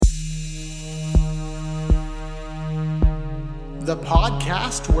the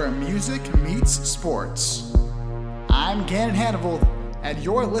podcast where music meets sports. I'm Gannon Hannibal, and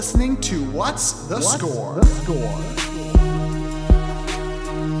you're listening to What's the Score?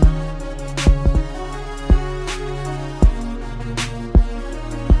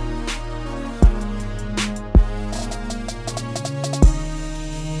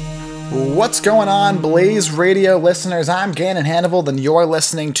 What's going on, Blaze Radio listeners? I'm Gannon Hannibal, and you're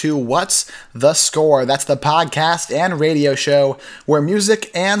listening to What's the Score? That's the podcast and radio show where music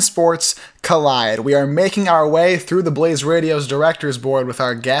and sports collide. We are making our way through the Blaze Radio's directors board with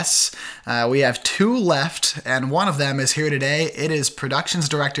our guests. We have two left, and one of them is here today. It is productions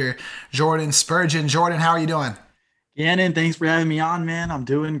director Jordan Spurgeon. Jordan, how are you doing? Gannon, thanks for having me on, man. I'm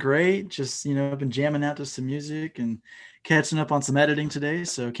doing great. Just, I've been jamming out to some music and catching up on some editing today,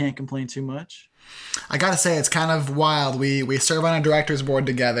 so can't complain too much. I gotta say, it's kind of wild. We serve on a director's board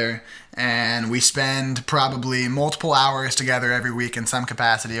together, and we spend probably multiple hours together every week in some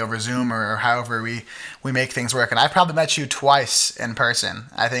capacity over Zoom or however we make things work. And I've probably met you twice in person,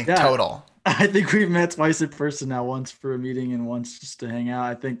 I think, total. I think we've met twice in person now, once for a meeting and once just to hang out.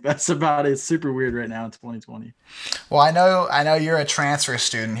 I think that's about it. It's super weird right now in 2020. Well, I know you're a transfer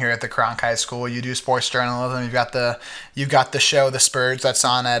student here at the Kronk High School. You do sports journalism. You've got the show The Spurge that's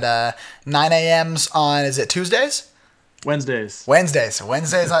on at 9 a.m.s on, is it Tuesdays? Wednesdays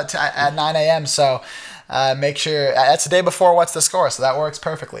at 9 a.m. So make sure that's the day before What's the Score, so that works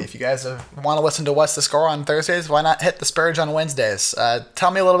perfectly. If you guys want to listen to What's the Score on Thursdays, why not hit The Spurge on Wednesdays? Tell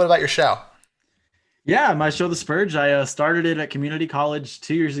me a little bit about your show. Yeah, my show, The Spurge, I started it at community college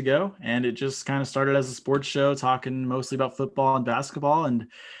 2 years ago, and it just kind of started as a sports show talking mostly about football and basketball, and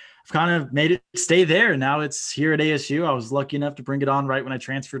I've kind of made it stay there. Now it's here at ASU. I was lucky enough to bring it on right when I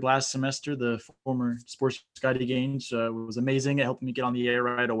transferred last semester. The former Sports Guide Games was amazing. It helped me get on the air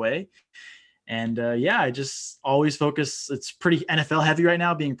right away. And I just always focus. It's pretty NFL heavy right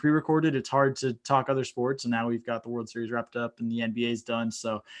now, being pre-recorded. It's hard to talk other sports. And now we've got the World Series wrapped up and the NBA's done.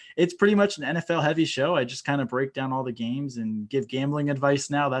 So it's pretty much an NFL heavy show. I just kind of break down all the games and give gambling advice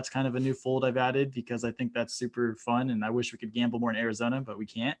now. That's kind of a new fold I've added because I think that's super fun. And I wish we could gamble more in Arizona, but we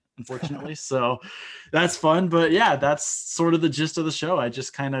can't, unfortunately. So that's fun. But yeah, that's sort of the gist of the show. I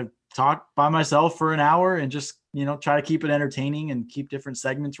just kind of talk by myself for an hour and just try to keep it entertaining and keep different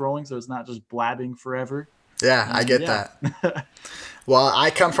segments rolling so it's not just blabbing forever. Yeah, I get that. Well,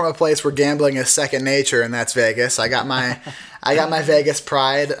 I come from a place where gambling is second nature, and that's Vegas. I got my Vegas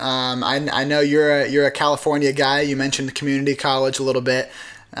pride. I know you're a California guy. You mentioned community college a little bit.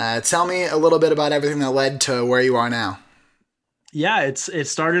 Tell me a little bit about everything that led to where you are now. Yeah, it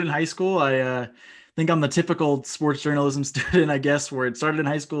started in high school. I think I'm the typical sports journalism student, I guess, where it started in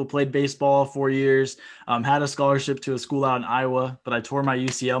high school, played baseball 4 years, had a scholarship to a school out in Iowa, but I tore my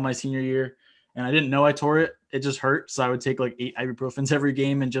UCL my senior year, and I didn't know I tore it. It just hurt, so I would take like 8 ibuprofens every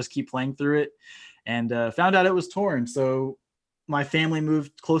game and just keep playing through it, and found out it was torn. So my family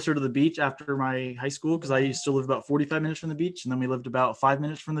moved closer to the beach after my high school because I used to live about 45 minutes from the beach, and then we lived about 5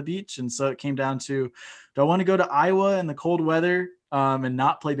 minutes from the beach, and so it came down to, do I want to go to Iowa in the cold weather and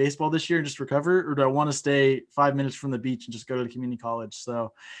not play baseball this year and just recover, or do I want to stay 5 minutes from the beach and just go to the community college?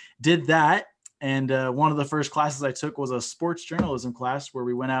 So did that. And one of the first classes I took was a sports journalism class where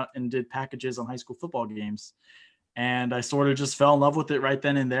we went out and did packages on high school football games. And I sort of just fell in love with it right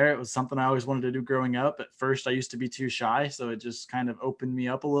then and there. It was something I always wanted to do growing up. At first, I used to be too shy, so it just kind of opened me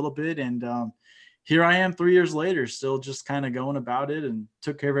up a little bit. And here I am 3 years later, still just kind of going about it, and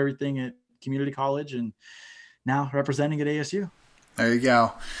took care of everything at community college and now representing at ASU. There you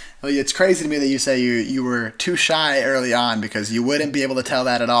go. Well, it's crazy to me that you say you were too shy early on, because you wouldn't be able to tell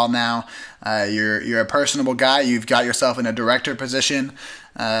that at all now. You're a personable guy. You've got yourself in a director position.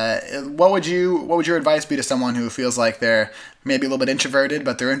 What would your advice be to someone who feels like they're maybe a little bit introverted,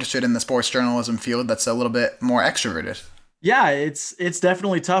 but they're interested in the sports journalism field that's a little bit more extroverted? Yeah, it's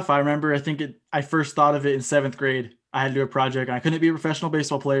definitely tough. I remember, I first thought of it in 7th grade. I had to do a project. I couldn't be a professional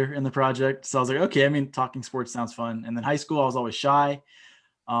baseball player in the project. So I was like, okay, talking sports sounds fun. And then high school, I was always shy.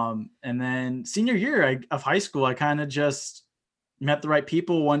 And then senior year of high school, I kind of just met the right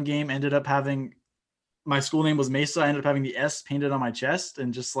people. One game ended up having, my school name was Mesa. I ended up having the S painted on my chest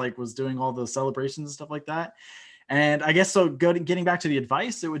and just was doing all the celebrations and stuff like that. And I guess, so getting back to the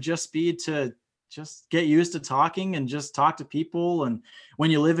advice, it would just be to just get used to talking and just talk to people. And when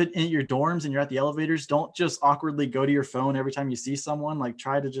you live in your dorms and you're at the elevators, don't just awkwardly go to your phone every time you see someone.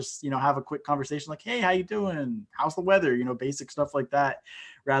 Try to just, have a quick conversation like, hey, how you doing? How's the weather? Basic stuff like that,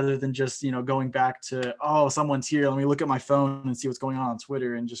 rather than just, going back to, oh, someone's here, let me look at my phone and see what's going on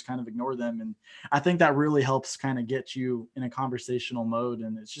Twitter, and just kind of ignore them. And I think that really helps kind of get you in a conversational mode.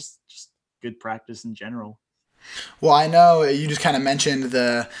 And it's just good practice in general. Well, I know you just kind of mentioned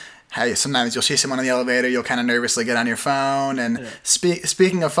the how sometimes you'll see someone in the elevator, you'll kind of nervously get on your phone. And Yeah.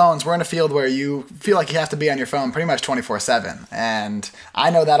 speaking of phones, we're in a field where you feel like you have to be on your phone pretty much 24/7. And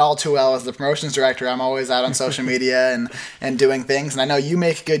I know that all too well as the promotions director. I'm always out on social media and doing things. And I know you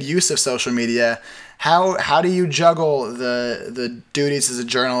make good use of social media. How do you juggle the duties as a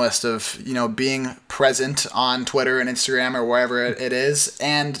journalist of being present on Twitter and Instagram or wherever it is,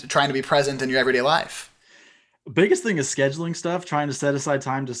 and trying to be present in your everyday life? Biggest thing is scheduling stuff, trying to set aside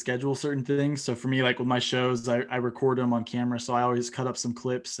time to schedule certain things. So for me, like with my shows, I record them on camera. So I always cut up some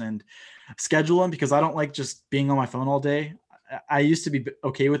clips and schedule them because I don't like just being on my phone all day. I used to be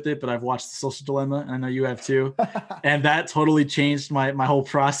okay with it, but I've watched The Social Dilemma, and I know you have too. And that totally changed my whole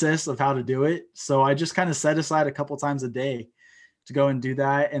process of how to do it. So I just kind of set aside a couple times a day to go and do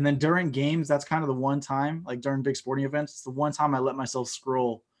that. And then during games, that's kind of the one time, like during big sporting events, it's the one time I let myself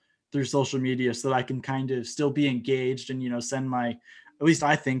scroll through social media so that I can kind of still be engaged and, send my, at least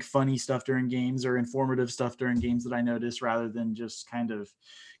I think, funny stuff during games or informative stuff during games that I notice, rather than just kind of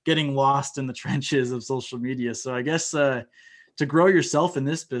getting lost in the trenches of social media. So I guess to grow yourself in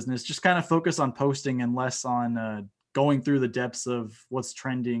this business, just kind of focus on posting and less on going through the depths of what's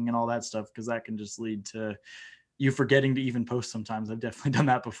trending and all that stuff, because that can just lead to you forgetting to even post sometimes. I've definitely done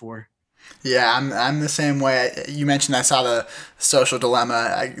that before. Yeah, I'm the same way. You mentioned I saw the Social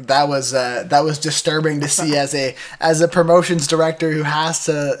Dilemma. That was disturbing to see as a promotions director who has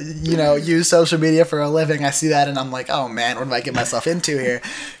to use social media for a living. I see that and I'm like, oh man, what did I get myself into here?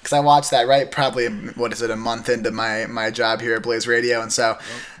 Because I watched that probably what is it, a month into my job here at Blaze Radio, and so.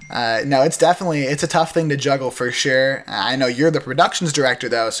 No, it's a tough thing to juggle for sure. I know you're the productions director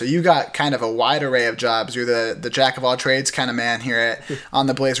though, so you got kind of a wide array of jobs. You're the jack of all trades kind of man here on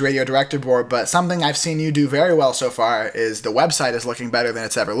the Blaze Radio director board. But something I've seen you do very well so far is the website is looking better than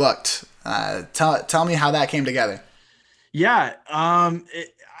it's ever looked. Tell me how that came together. Yeah,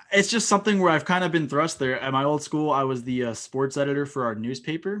 it's just something where I've kind of been thrust there. At my old school, I was the sports editor for our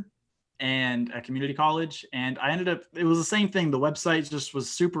newspaper and at community college, and I ended up, it was the same thing. The website just was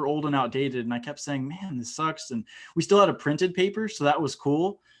super old and outdated, and I kept saying, man, this sucks. And we still had a printed paper, so that was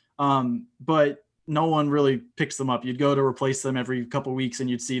cool. But no one really picks them up. You'd go to replace them every couple of weeks and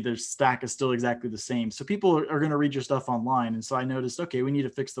you'd see their stack is still exactly the same. So people are going to read your stuff online. And so I noticed, okay, we need to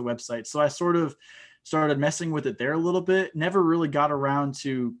fix the website. So I sort of started messing with it there a little bit. Never really got around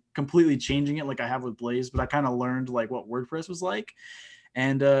to completely changing it like I have with Blaze, but I kind of learned like what WordPress was like.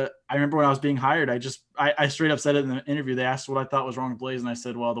 And I remember when I was being hired, I straight up said it in the interview. They asked what I thought was wrong with Blaze, and I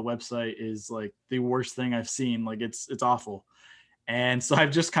said, well, the website is like the worst thing I've seen. Like it's awful. And so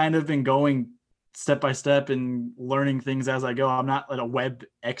I've just kind of been going step by step and learning things as I go. I'm not like a web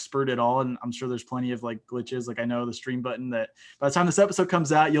expert at all, and I'm sure there's plenty of like glitches. Like I know the stream button, that by the time this episode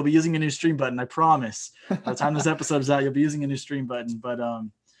comes out, you'll be using a new stream button. I promise. By the time this episode is out, you'll be using a new stream button. But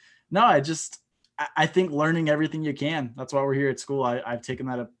no, I think learning everything you can. That's why we're here at school. I've taken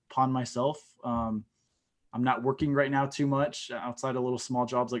that upon myself. I'm not working right now too much outside of little small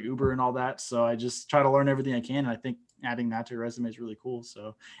jobs like Uber and all that. So I just try to learn everything I can. And I think adding that to your resume is really cool.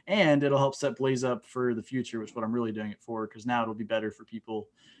 So, and it'll help set Blaze up for the future, which is what I'm really doing it for. Cause now it'll be better for people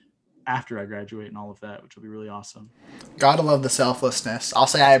after I graduate and all of that, which will be really awesome. Gotta love the selflessness. I'll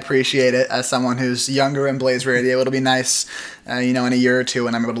say I appreciate it as someone who's younger in Blaze Radio. It'll be nice, in a year or two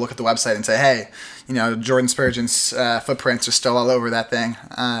when I'm able to look at the website and say, hey, Jordan Spurgeon's footprints are still all over that thing.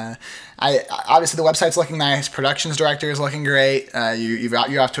 I obviously the website's looking nice. Productions director is looking great.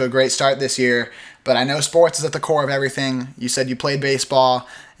 You're off to a great start this year. But I know sports is at the core of everything. You said you played baseball,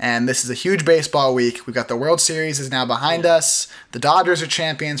 and this is a huge baseball week. We've got the World Series is now behind us. The Dodgers are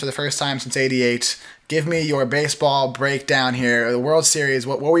champions for the first time since '88. Give me your baseball breakdown here. The World Series,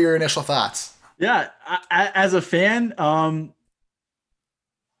 what were your initial thoughts? Yeah, as a fan, I'm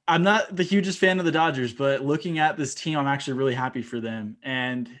not the hugest fan of the Dodgers, but looking at this team, I'm actually really happy for them.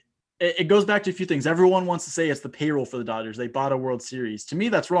 And it goes back to a few things. Everyone wants to say it's the payroll for the Dodgers. They bought a World Series. To me,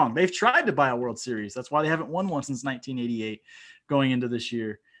 that's wrong. They've tried to buy a World Series. That's why they haven't won one since 1988 going into this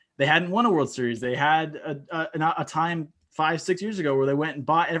year. They hadn't won a World Series. They had a time 5-6 years ago where they went and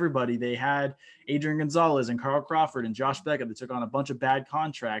bought everybody. They had Adrian Gonzalez and Carl Crawford and Josh Beckett. They took on a bunch of bad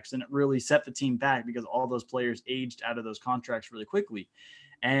contracts, and it really set the team back because all those players aged out of those contracts really quickly.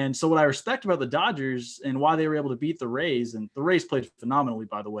 And so what I respect about the Dodgers and why they were able to beat the Rays, and the Rays played phenomenally,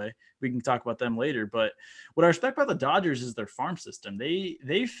 by the way, we can talk about them later. But what I respect about the Dodgers is their farm system.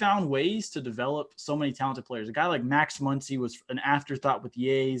 They found ways to develop so many talented players. A guy like Max Muncy was an afterthought with the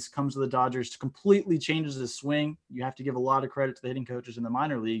A's, comes to the Dodgers, completely changes his swing. You have to give a lot of credit to the hitting coaches in the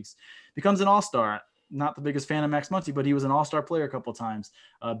minor leagues, becomes an all-star. not the biggest fan of Max Muncy, but he was an all-star player a couple of times.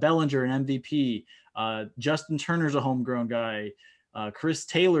 Bellinger, an MVP. Justin Turner's a homegrown guy. Chris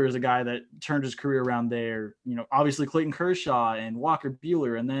Taylor is a guy that turned his career around there. Obviously Clayton Kershaw and Walker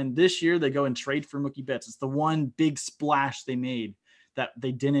Buehler. And then this year they go and trade for Mookie Betts. It's the one big splash they made that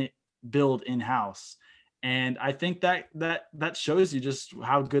they didn't build in-house. And I think that shows you just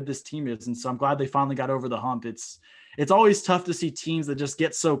how good this team is. And so I'm glad they finally got over the hump. It's always tough to see teams that just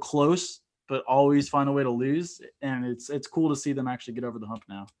get so close, but always find a way to lose. And it's cool to see them actually get over the hump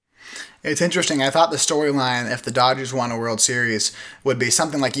now. It's interesting. I thought the storyline, if the Dodgers won a World Series, would be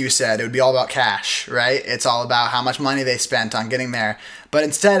something like you said. It would be all about cash, right? It's all about how much money they spent on getting there. But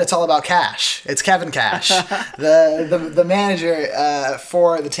instead, it's all about Cash. It's Kevin Cash. the manager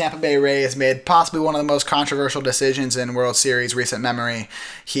for the Tampa Bay Rays made possibly one of the most controversial decisions in World Series recent memory.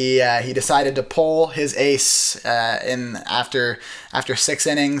 He decided to pull his ace after 6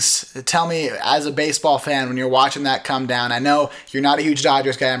 innings. Tell me, as a baseball fan, when you're watching that come down, I know you're not a huge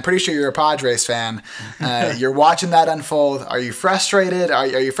Dodgers guy. I'm pretty sure you're a Padres fan. You're watching that unfold. Are you frustrated? Are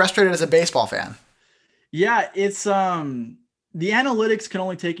you frustrated as a baseball fan? Yeah, it's the analytics can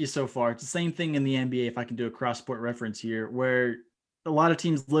only take you so far. It's the same thing in the NBA, if I can do a cross-sport reference here, where a lot of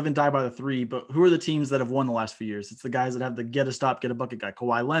teams live and die by the three, but who are the teams that have won the last few years? It's the guys that have the get a stop, get a bucket guy.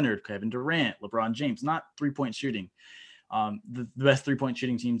 Kawhi Leonard, Kevin Durant, LeBron James, not three-point shooting. The best three-point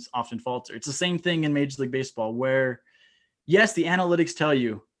shooting teams often falter. It's the same thing in Major League Baseball where, yes, the analytics tell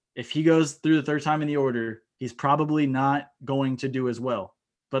you if he goes through the third time in the order, he's probably not going to do as well.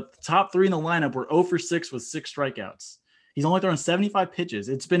 But the top three in the lineup were 0 for 6 with 6 strikeouts. He's only thrown 75 pitches.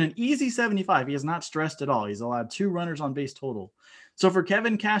 It's been an easy 75. He has not stressed at all. He's allowed 2 runners on base total. So for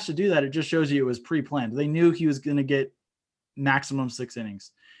Kevin Cash to do that, it just shows you it was pre-planned. They knew he was going to get maximum 6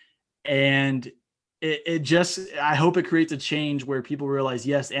 innings. And I hope it creates a change where people realize,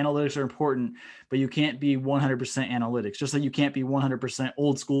 yes, analytics are important, but you can't be 100% analytics. Just like you can't be 100%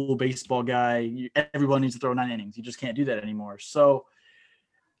 old school baseball guy. Everyone needs to throw 9 innings. You just can't do that anymore. So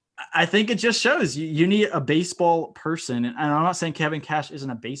I think it just shows you need a baseball person. And I'm not saying Kevin Cash isn't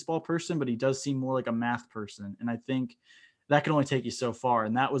a baseball person, but he does seem more like a math person. And I think that can only take you so far.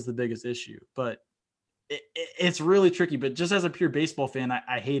 And that was the biggest issue. But it's really tricky. But just as a pure baseball fan,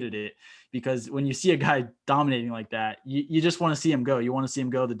 I hated it because when you see a guy dominating like that, you just want to see him go. You want to see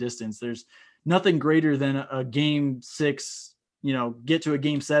him go the distance. There's nothing greater than a game 6, get to a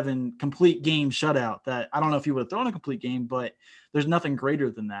game 7, complete game shutout that I don't know if he would have thrown a complete game, but there's nothing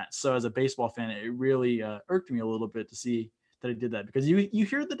greater than that. So as a baseball fan, it really irked me a little bit to see that he did that because you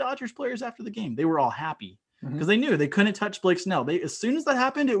hear the Dodgers players after the game, they were all happy because they knew they couldn't touch Blake Snell. As soon as that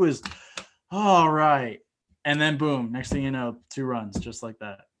happened, it was all right. And then boom, next thing you know, 2 runs just like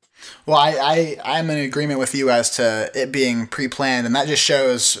that. Well, I'm in agreement with you as to it being pre-planned, and that just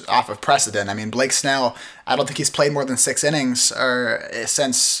shows off of precedent. I mean, Blake Snell, I don't think he's played more than 6 innings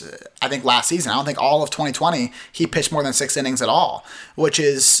since, I think, last season. I don't think all of 2020 he pitched more than 6 innings at all, which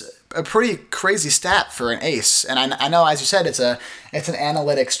is a pretty crazy stat for an ace. And I know, as you said, it's an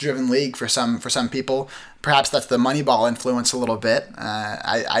analytics-driven league for some people. Perhaps that's the Moneyball influence a little bit.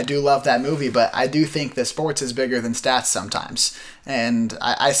 I do love that movie, but I do think that sports is bigger than stats sometimes. And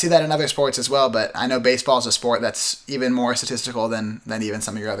I see that in other sports as well, but I know baseball is a sport that's even more statistical than even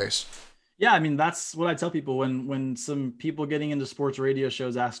some of your others. Yeah, I mean, that's what I tell people when some people getting into sports radio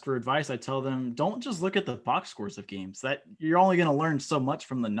shows ask for advice. I tell them, don't just look at the box scores of games. That you're only going to learn so much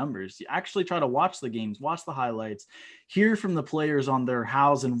from the numbers. You actually try to watch the games, watch the highlights, hear from the players on their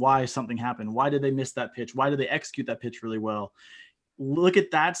hows and why something happened. Why did they miss that pitch? Why did they execute that pitch really well? Look at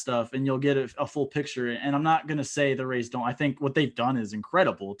that stuff and you'll get a full picture. And I'm not going to say the Rays don't. I think what they've done is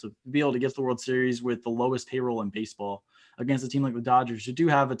incredible to be able to get to the World Series with the lowest payroll in baseball against a team like the Dodgers, who do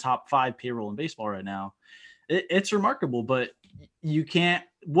have a top 5 payroll in baseball right now. It's remarkable, but you can't,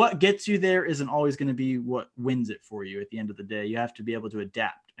 what gets you there isn't always going to be what wins it for you at the end of the day. You have to be able to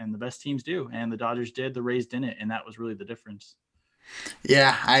adapt, and the best teams do. And the Dodgers did, the Rays didn't, and that was really the difference.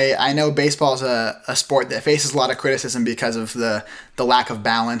 Yeah, I know baseball is a sport that faces a lot of criticism because of the lack of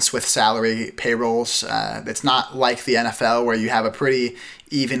balance with salary payrolls. It's not like the NFL where you have a pretty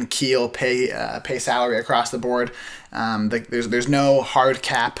even keel pay salary across the board. There's no hard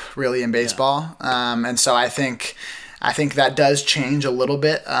cap really in baseball, and so I think that does change a little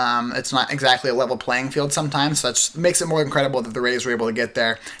bit. It's not exactly a level playing field sometimes, so that makes it more incredible that the Rays were able to get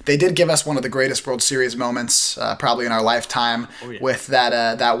there. They did give us one of the greatest World Series moments probably in our lifetime with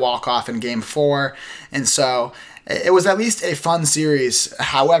that walk-off in Game 4. And so it was at least a fun series.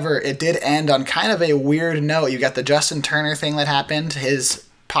 However, it did end on kind of a weird note. You got the Justin Turner thing that happened. His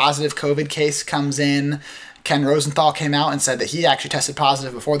positive COVID case comes in. Ken Rosenthal came out and said that he actually tested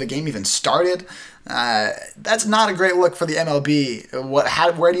positive before the game even started. That's not a great look for the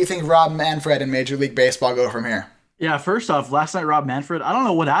MLB. Where do you think Rob Manfred and Major League Baseball go from here? Yeah, first off, last night Rob Manfred, I don't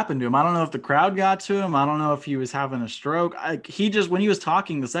know what happened to him. I don't know if the crowd got to him. I don't know if he was having a stroke. He just when he was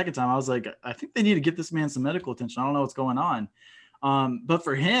talking the second time, I was like, I think they need to get this man some medical attention. I don't know what's going on. But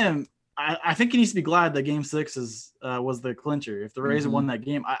for him, I think he needs to be glad that Game 6 was the clincher. If the Rays won that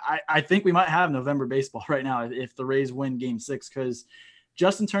game, I think we might have November baseball right now if the Rays win Game 6, because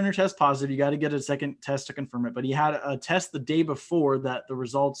Justin Turner tests positive. You got to get a second test to confirm it. But he had a test the day before that the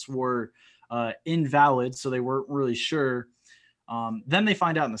results were invalid, so they weren't really sure. Then they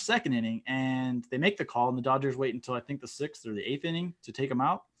find out in the second inning, and they make the call, and the Dodgers wait until I think the 6th or the 8th inning to take him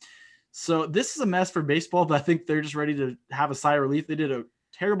out. So this is a mess for baseball, but I think they're just ready to have a sigh of relief. They did a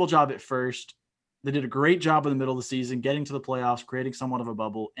terrible job at first. They did a great job in the middle of the season, getting to the playoffs, creating somewhat of a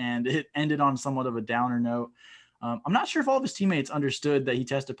bubble, and it ended on somewhat of a downer note. I'm not sure if all of his teammates understood that he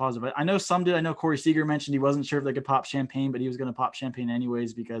tested positive. I know some did. I know Corey Seager mentioned he wasn't sure if they could pop champagne, but he was going to pop champagne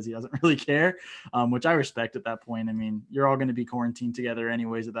anyways because he doesn't really care, which I respect at that point. I mean, you're all going to be quarantined together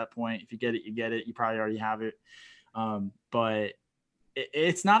anyways at that point. If you get it, you get it. You probably already have it. But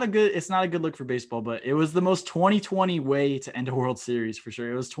it's not a good look for baseball, but it was the most 2020 way to end a World Series for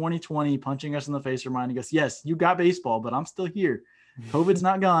sure. It was 2020 punching us in the face, reminding us, yes, you got baseball, but I'm still here. COVID's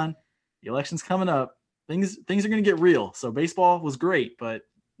not gone. The election's coming up. Things are going to get real. So baseball was great, but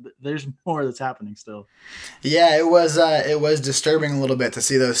there's more that's happening still. Yeah, it was disturbing a little bit to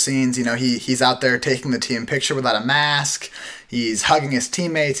see those scenes. You know, he's out there taking the team picture without a mask. He's hugging his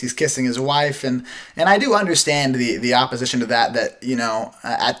teammates. He's kissing his wife, and I do understand the opposition to that. That, you know,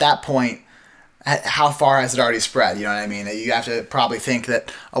 at that point, how far has it already spread? You know what I mean? You have to probably think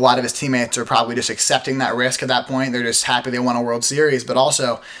that a lot of his teammates are probably just accepting that risk at that point. They're just happy they won a World Series, but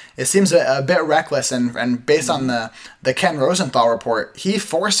also it seems a bit reckless. And based on the Ken Rosenthal report, he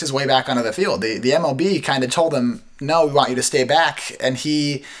forced his way back onto the field. The MLB kind of told him, no, we want you to stay back. And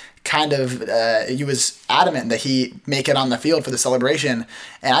he kind of, he was adamant that he make it on the field for the celebration.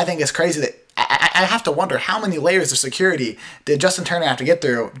 And I think it's crazy that I have to wonder how many layers of security did Justin Turner have to get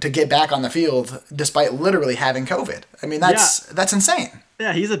through to get back on the field despite literally having COVID. I mean, that's insane.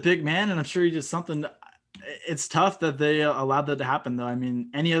 Yeah, he's a big man, and I'm sure he did something. It's tough that they allowed that to happen, though. I mean,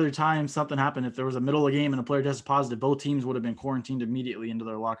 any other time something happened, if there was a middle of the game and a player tested positive, both teams would have been quarantined immediately into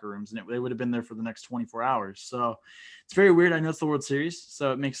their locker rooms, and they would have been there for the next 24 hours. So it's very weird. I know it's the World Series,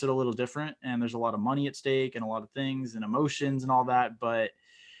 so it makes it a little different, and there's a lot of money at stake and a lot of things and emotions and all that, but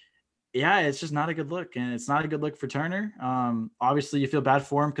yeah, it's just not a good look, and it's not a good look for Turner. Obviously, you feel bad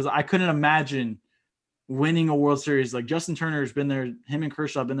for him because I couldn't imagine winning a World Series. Like, Justin Turner has been there. Him and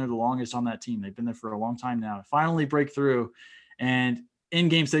Kershaw have been there the longest on that team. They've been there for a long time now. Finally break through, and in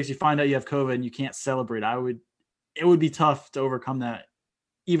Game 6, you find out you have COVID and you can't celebrate. It would be tough to overcome that,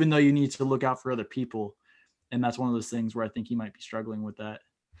 even though you need to look out for other people. And that's one of those things where I think he might be struggling with that.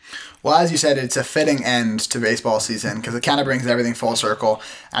 Well, as you said, it's a fitting end to baseball season because it kind of brings everything full circle.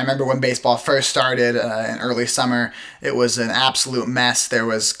 I remember when baseball first started in early summer, it was an absolute mess. There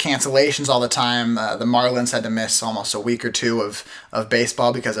was cancellations all the time. The Marlins had to miss almost a week or two of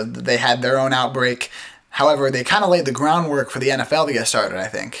baseball because they had their own outbreak. However, they kind of laid the groundwork for the NFL to get started, I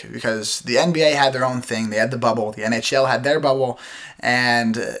think, because the NBA had their own thing. They had the bubble. The NHL had their bubble.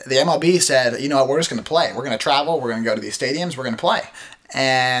 And the MLB said, you know what, we're just going to play. We're going to travel. We're going to go to these stadiums. We're going to play.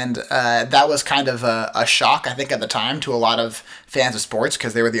 And that was kind of a shock, I think, at the time to a lot of fans of sports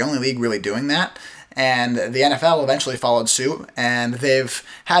because they were the only league really doing that. And the NFL eventually followed suit, and they've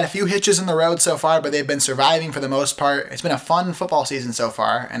had a few hitches in the road so far, but they've been surviving for the most part. It's been a fun football season so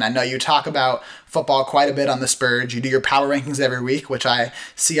far, and I know you talk about football quite a bit on the Spurge. You do your power rankings every week, which I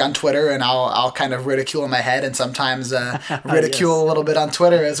see on Twitter, and I'll kind of ridicule in my head and sometimes ridicule Yes. a little bit on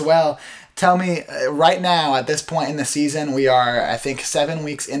Twitter as well. Tell me, right now, at this point in the season, we are, I think, 7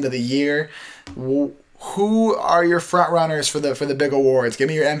 weeks into the year. Who are your front runners for the big awards? Give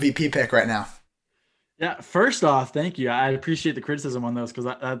me your MVP pick right now. Yeah, first off, thank you. I appreciate the criticism on those because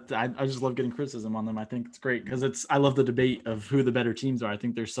I just love getting criticism on them. I think it's great because I love the debate of who the better teams are. I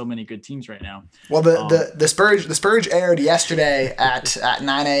think there's so many good teams right now. Well, the Spurge aired yesterday at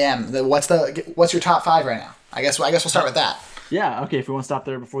 9 a.m. What's your top five right now? I guess we'll start with that. Yeah, okay. If we want to stop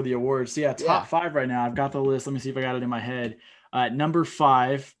there before the awards, so yeah, top five right now. I've got the list. Let me see if I got it in my head. Number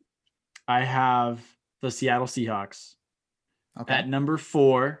 5, I have the Seattle Seahawks. Okay. At number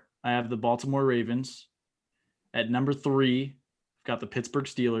 4, I have the Baltimore Ravens. At number 3, I've got the Pittsburgh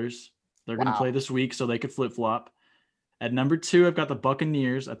Steelers. They're going to play this week, so they could flip-flop. At number 2, I've got the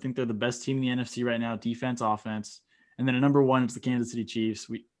Buccaneers. I think they're the best team in the NFC right now, defense, offense. And then at number 1, it's the Kansas City Chiefs.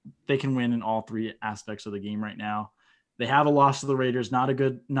 They can win in all 3 aspects of the game right now. They have a loss to the Raiders, not a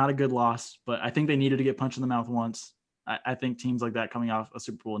good loss, but I think they needed to get punched in the mouth once. I think teams like that coming off a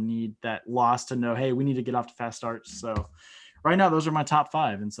Super Bowl need that loss to know, hey, we need to get off to fast starts. So right now, those are my top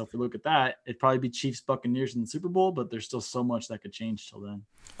 5. And so if we look at that, it'd probably be Chiefs Buccaneers in the Super Bowl, but there's still so much that could change till then.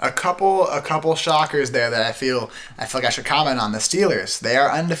 A couple shockers there that I feel like I should comment on. The Steelers, they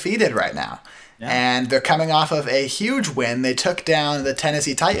are undefeated right now. Yeah. And they're coming off of a huge win. They took down the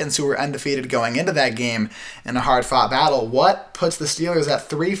Tennessee Titans, who were undefeated going into that game in a hard-fought battle. What puts the Steelers at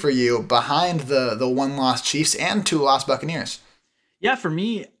 3 for you behind the 1-loss Chiefs and 2-loss Buccaneers? Yeah, for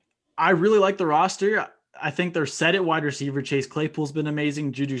me, I really like the roster. I think they're set at wide receiver. Chase Claypool's been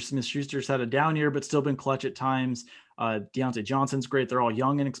amazing. Juju Smith-Schuster's had a down year, but still been clutch at times. Deontay Johnson's great. They're all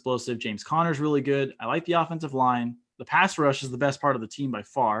young and explosive. James Conner's really good. I like the offensive line. The pass rush is the best part of the team by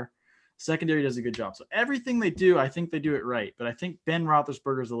far. Secondary does a good job. So everything they do, I think they do it right. But I think Ben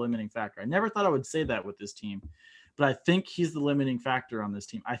Roethlisberger is the limiting factor. I never thought I would say that with this team, but I think he's the limiting factor on this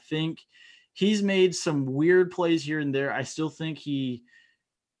team. I think he's made some weird plays here and there. I still think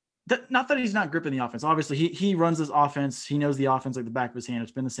not that he's not gripping the offense. Obviously, he runs this offense. He knows the offense like the back of his hand.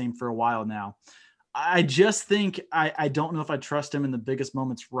 It's been the same for a while now. I just think I don't know if I trust him in the biggest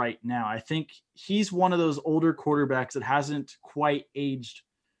moments right now. I think he's one of those older quarterbacks that hasn't quite aged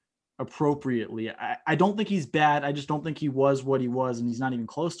appropriately. I don't think he's bad. I just don't think he was what he was, and he's not even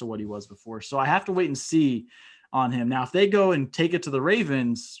close to what he was before. So I have to wait and see on him. Now, if they go and take it to the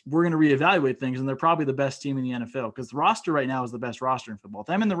Ravens, we're going to reevaluate things, and they're probably the best team in the NFL because the roster right now is the best roster in football.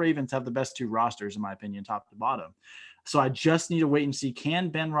 Them and the Ravens have the best 2 rosters, in my opinion, top to bottom. So I just need to wait and see, can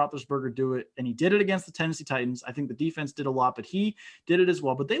Ben Roethlisberger do it? And he did it against the Tennessee Titans. I think the defense did a lot, but he did it as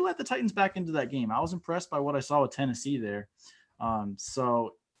well. But they let the Titans back into that game. I was impressed by what I saw with Tennessee there.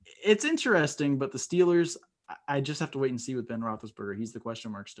 So it's interesting, but the Steelers, I just have to wait and see with Ben Roethlisberger. He's the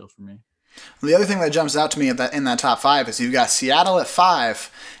question mark still for me. The other thing that jumps out to me in that top 5 is you've got Seattle at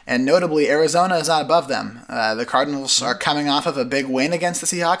 5, and notably Arizona is not above them. The Cardinals are coming off of a big win against the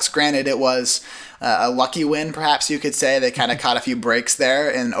Seahawks. Granted, it was a lucky win, perhaps you could say. They kind of caught a few breaks there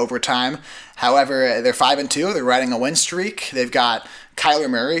in overtime. However, they're 5-2. They're riding a win streak. They've got Kyler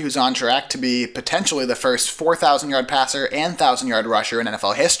Murray, who's on track to be potentially the first 4,000-yard passer and 1,000-yard rusher in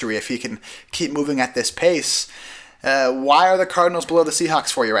NFL history if he can keep moving at this pace. Why are the Cardinals below the Seahawks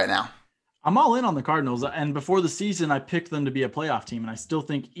for you right now? I'm all in on the Cardinals, and before the season, I picked them to be a playoff team, and I still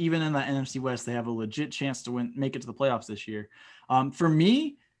think even in the NFC West, they have a legit chance to make it to the playoffs this year. For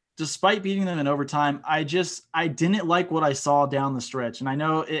me, despite beating them in overtime, I didn't like what I saw down the stretch, and I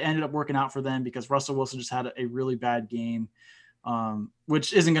know it ended up working out for them because Russell Wilson just had a really bad game,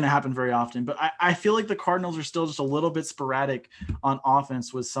 which isn't going to happen very often. But I feel like the Cardinals are still just a little bit sporadic on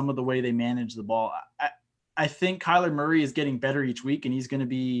offense with some of the way they manage the ball. I think Kyler Murray is getting better each week, and he's going to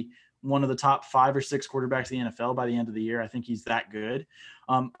be one of the top 5 or 6 quarterbacks in the NFL by the end of the year. I think he's that good.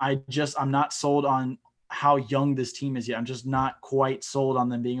 I'm not sold on how young this team is yet. I'm just not quite sold on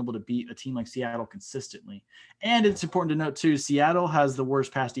them being able to beat a team like Seattle consistently. And it's important to note too, Seattle has the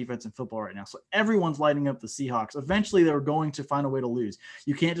worst pass defense in football right now. So everyone's lighting up the Seahawks. Eventually they're going to find a way to lose.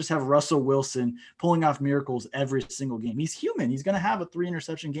 You can't just have Russell Wilson pulling off miracles every single game. He's human. He's going to have a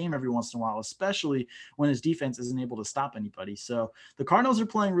 3-interception game every once in a while, especially when his defense isn't able to stop anybody. So the Cardinals are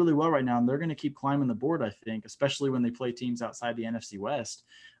playing really well right now, and they're going to keep climbing the board, I think, especially when they play teams outside the NFC West.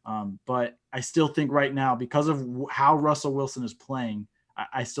 But I still think right now, because of how Russell Wilson is playing,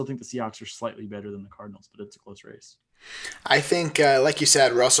 I still think the Seahawks are slightly better than the Cardinals, but it's a close race. I think, like you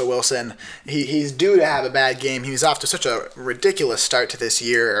said, Russell Wilson, he's due to have a bad game. He was off to such a ridiculous start to this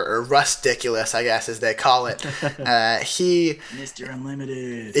year, or rusticulous, I guess, as they call it. Mr.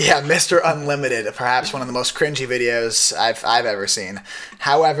 Unlimited. Yeah, Mr. Unlimited, perhaps one of the most cringy videos I've ever seen.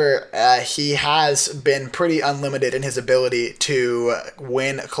 However, he has been pretty unlimited in his ability to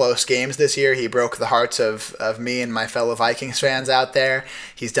win close games this year. He broke the hearts of me and my fellow Vikings fans out there.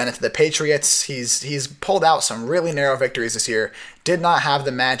 He's done it to the Patriots. He's pulled out some really narrow victories this year. Did not have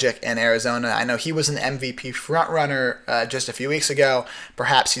the magic in Arizona. I know he was an MVP frontrunner just a few weeks ago.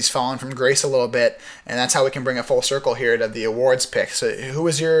 Perhaps he's fallen from grace a little bit, and that's how we can bring a full circle here to the awards pick. So who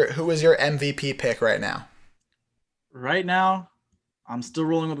was your MVP pick right now? Right now, I'm still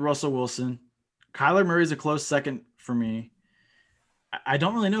rolling with Russell Wilson. Kyler Murray's a close second for me. I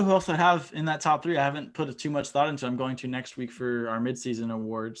don't really know who else I have in that top 3. I haven't put too much thought into it. I'm going to next week for our midseason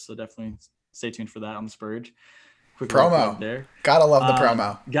awards, so definitely stay tuned for that on the Spurge. Quick promo there. Gotta love the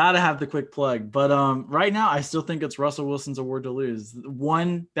promo. Gotta have the quick plug. But right now, I still think it's Russell Wilson's award to lose.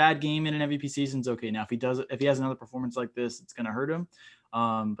 One bad game in an MVP season is okay. Now, if he has another performance like this, it's going to hurt him.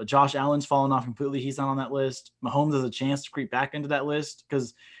 But Josh Allen's fallen off completely. He's not on that list. Mahomes has a chance to creep back into that list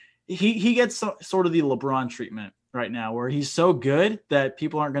because he gets sort of the LeBron treatment right now, where he's so good that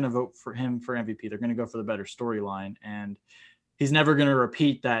people aren't going to vote for him for MVP. They're going to go for the better storyline, and he's never going to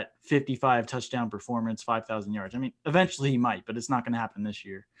repeat that 55 touchdown performance, 5,000 yards. I mean, eventually he might, but it's not going to happen this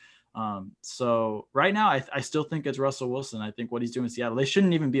year. So right now, I still think it's Russell Wilson. I think what he's doing in Seattle, they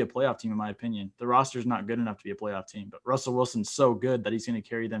shouldn't even be a playoff team, in my opinion. The roster's not good enough to be a playoff team, but Russell Wilson's so good that he's going to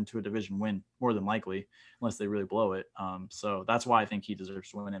carry them to a division win more than likely, unless they really blow it. So that's why I think he deserves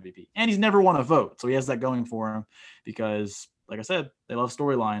to win MVP. And he's never won a vote, so he has that going for him because, like I said, they love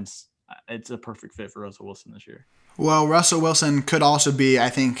storylines. It's a perfect fit for Russell Wilson this year. Well, Russell Wilson could also be, I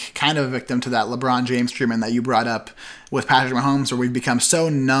think, kind of a victim to that LeBron James treatment that you brought up with Patrick Mahomes, where we've become so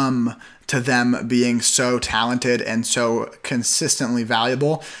numb to them being so talented and so consistently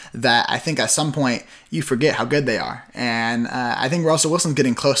valuable that I think at some point you forget how good they are. And I think Russell Wilson's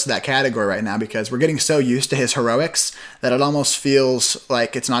getting close to that category right now because we're getting so used to his heroics that it almost feels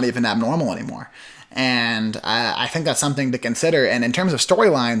like it's not even abnormal anymore. And I think that's something to consider. And in terms of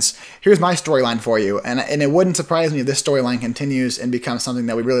storylines, here's my storyline for you. And it wouldn't surprise me if this storyline continues and becomes something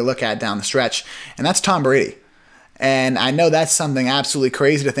that we really look at down the stretch. And that's Tom Brady. And I know that's something absolutely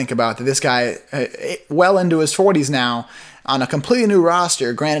crazy to think about, that this guy, well into his 40s now, on a completely new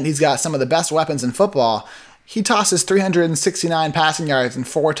roster, granted he's got some of the best weapons in football, he tosses 369 passing yards and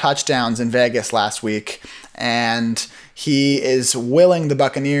 4 touchdowns in Vegas last week. And he is willing the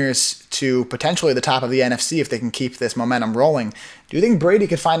Buccaneers to potentially the top of the NFC if they can keep this momentum rolling. Do you think Brady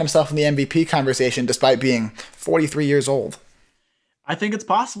could find himself in the MVP conversation despite being 43 years old? I think it's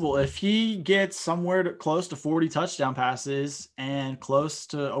possible if he gets somewhere close to 40 touchdown passes and close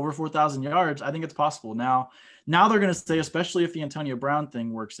to over 4,000 yards. I think it's possible. Now they're going to say, especially if the Antonio Brown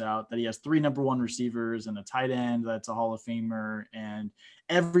thing works out, that he has 3 number 1 receivers and a tight end that's a Hall of Famer and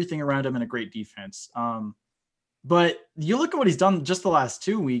everything around him and a great defense. But you look at what he's done just the last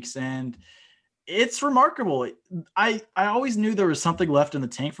 2 weeks, and it's remarkable. I always knew there was something left in the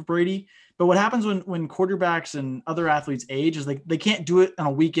tank for Brady, but what happens when quarterbacks and other athletes age is they can't do it on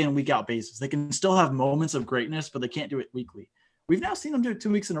a week in, week out basis. They can still have moments of greatness, but they can't do it weekly. We've now seen him do it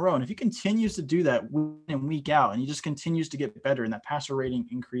 2 weeks in a row. And if he continues to do that week in and week out, and he just continues to get better and that passer rating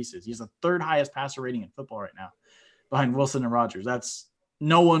increases, he's the 3rd highest passer rating in football right now behind Wilson and Rodgers.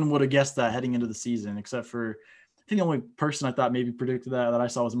 No one would have guessed that heading into the season, except for, I think the only person I thought maybe predicted that I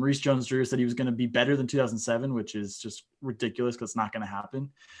saw was Maurice Jones-Drew said he was going to be better than 2007, which is just ridiculous because it's not going to happen.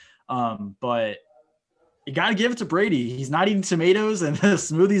 But you got to give it to Brady. He's not eating tomatoes and the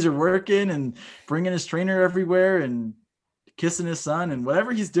smoothies are working and bringing his trainer everywhere and kissing his son and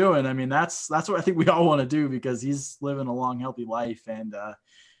whatever he's doing. I mean, that's what I think we all want to do because he's living a long, healthy life, and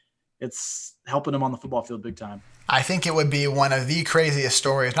it's helping him on the football field big time. I think it would be one of the craziest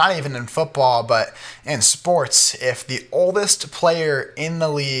stories, not even in football, but in sports, if the oldest player in the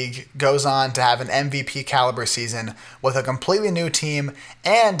league goes on to have an MVP caliber season with a completely new team.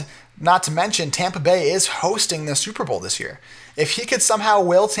 And not to mention, Tampa Bay is hosting the Super Bowl this year. If he could somehow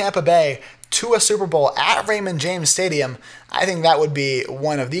will Tampa Bay to a Super Bowl at Raymond James Stadium, I think that would be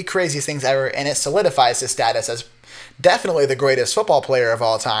one of the craziest things ever, and it solidifies his status as definitely the greatest football player of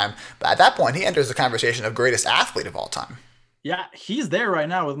all time. But at that point, he enters the conversation of greatest athlete of all time. Yeah, he's there right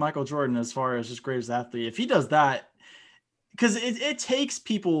now with Michael Jordan as far as just greatest athlete. If he does that, because it takes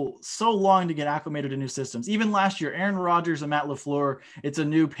people so long to get acclimated to new systems. Even last year, Aaron Rodgers and Matt LaFleur, it's a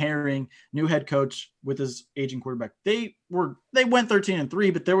new pairing, new head coach with his aging quarterback. They went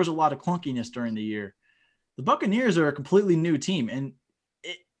 13-3, but there was a lot of clunkiness during the year. The Buccaneers are a completely new team, and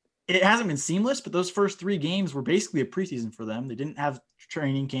it hasn't been seamless, but those first 3 games were basically a preseason for them. They didn't have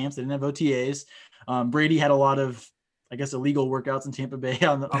training camps. They didn't have OTAs. Brady had a lot of, I guess, illegal workouts in Tampa Bay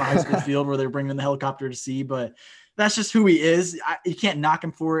on a high school field where they were bringing in the helicopter to see, but that's just who he is. You can't knock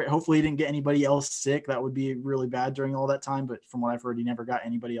him for it. Hopefully he didn't get anybody else sick. That would be really bad during all that time. But from what I've heard, he never got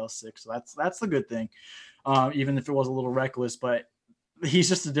anybody else sick. So that's the good thing. Even if it was a little reckless, but he's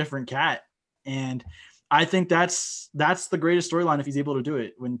just a different cat. And I think that's the greatest storyline if he's able to do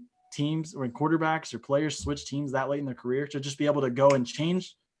it. When quarterbacks or players switch teams that late in their career, to just be able to go and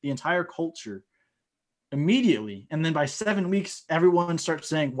change the entire culture immediately. And then by 7 weeks, everyone starts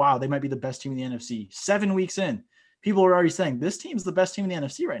saying, wow, they might be the best team in the NFC. 7 weeks in, people are already saying this team's the best team in the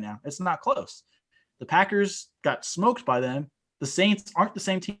NFC right now. It's not close. The Packers got smoked by them. The Saints aren't the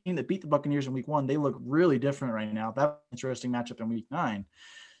same team that beat the Buccaneers in week 1. They look really different right now. That's an interesting matchup in week 9.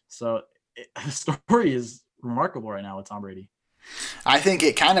 So the story is remarkable right now with Tom Brady. I think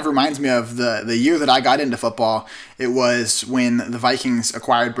it kind of reminds me of the year that I got into football. It was when the Vikings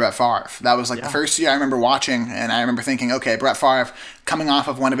acquired Brett Favre. That was like the first year I remember watching, and I remember thinking, okay, Brett Favre coming off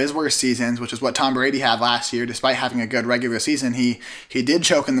of one of his worst seasons, which is what Tom Brady had last year. Despite having a good regular season, he did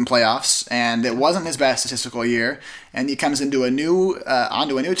choke in the playoffs, and it wasn't his best statistical year. And he comes into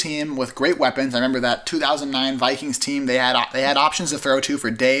onto a new team with great weapons. I remember that 2009 Vikings team. They had options to throw to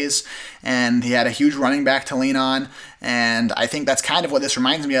for days, and he had a huge running back to lean on. And I think that's kind of what this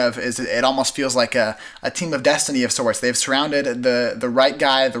reminds me of. Is it almost feels like a team of destiny of sorts. They've surrounded the right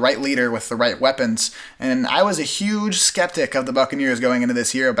guy, the right leader with the right weapons. And I was a huge skeptic of the Buccaneers going into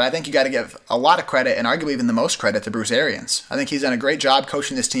this year, but I think you got to give a lot of credit, and arguably even the most credit, to Bruce Arians. I think he's done a great job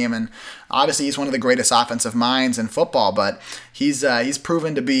coaching this team, and obviously he's one of the greatest offensive minds in football, but he's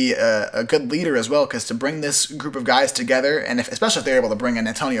proven to be a good leader as well, because to bring this group of guys together, and especially if they're able to bring in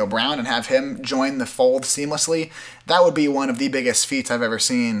Antonio Brown and have him join the fold seamlessly, that would be one of the biggest feats I've ever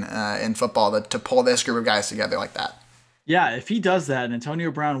seen in football, to pull this group of guys together like that. Yeah, if he does that and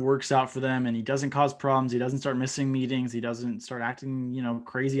Antonio Brown works out for them and he doesn't cause problems, he doesn't start missing meetings, he doesn't start acting,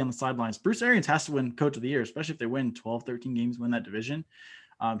 crazy on the sidelines, Bruce Arians has to win Coach of the Year, especially if they win 12, 13 games, win that division.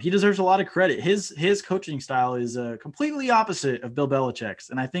 He deserves a lot of credit. His coaching style is completely opposite of Bill Belichick's,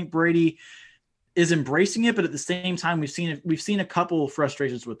 and I think Brady is embracing it. But at the same time, we've seen a couple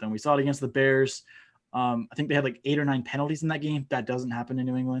frustrations with them. We saw it against the Bears. I think they had like 8 or 9 penalties in that game. That doesn't happen in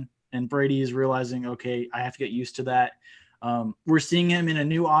New England, and Brady is realizing, okay, I have to get used to that. We're seeing him in a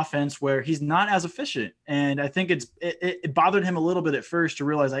new offense where he's not as efficient, and I think it bothered him a little bit at first to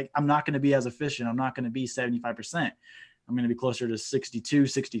realize I'm not going to be as efficient. I'm not going to be 75%. I'm going to be closer to 62,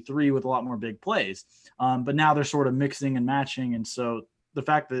 63 with a lot more big plays. But now they're sort of mixing and matching. And so the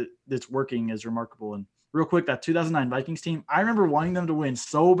fact that it's working is remarkable. And real quick, that 2009 Vikings team, I remember wanting them to win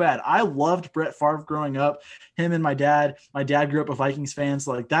so bad. I loved Brett Favre growing up, him and my dad. My dad grew up a Vikings fan.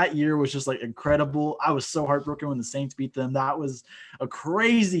 So like that year was just like incredible. I was so heartbroken when the Saints beat them. That was a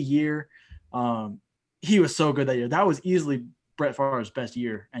crazy year. He was so good that year. That was easily Brett Favre's best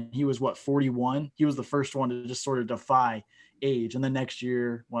year, and he was 41. He was the first one to just sort of defy age. And the next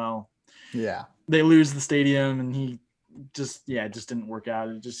year, they lose the stadium, and he just didn't work out.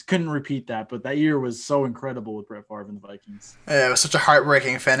 It just couldn't repeat that. But that year was so incredible with Brett Favre and the Vikings. It was such a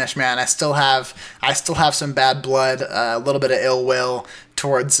heartbreaking finish, man. I still have some bad blood, a little bit of ill will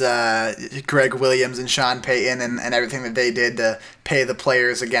towards Greg Williams and Sean Payton and everything that they did to pay the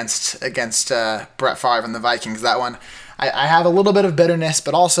players against Brett Favre and the Vikings. That one, I have a little bit of bitterness,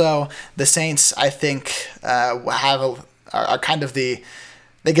 but also the Saints, I think, are kind of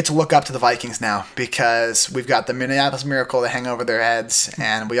they get to look up to the Vikings now, because we've got the Minneapolis Miracle to hang over their heads,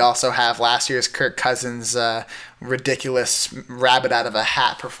 and we also have last year's Kirk Cousins ridiculous rabbit out of a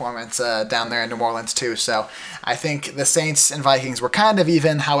hat performance down there in New Orleans too. So I think the Saints and Vikings were kind of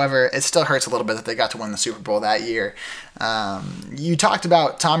even. However, it still hurts a little bit that they got to win the Super Bowl that year. You talked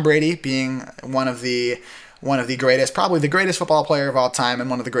about Tom Brady being one of the greatest, probably the greatest football player of all time, and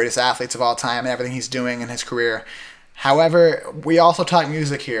one of the greatest athletes of all time, and everything he's doing in his career. However, we also talk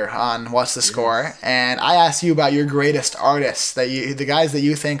music here on What's the Score, and I asked you about your greatest artists, the guys that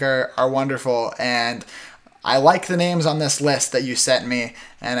you think are wonderful, and I like the names on this list that you sent me,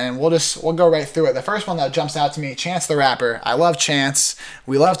 and then we'll go right through it. The first one that jumps out to me, Chance the Rapper. I love Chance.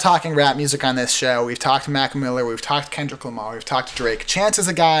 We love talking rap music on this show. We've talked to Mac Miller, we've talked to Kendrick Lamar, we've talked to Drake. Chance is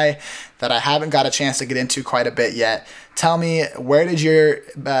a guy that I haven't got a chance to get into quite a bit yet. Tell me, where did your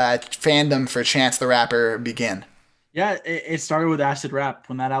fandom for Chance the Rapper begin? Yeah, it started with Acid Rap.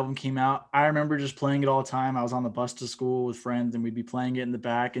 When that album came out, I remember just playing it all the time. I was on the bus to school with friends, and we'd be playing it in the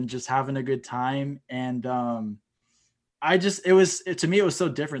back and just having a good time. And to me, it was so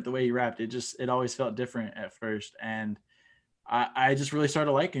different the way he rapped. It always felt different at first. And I just really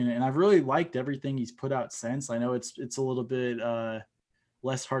started liking it. And I've really liked everything he's put out since. I know it's a little bit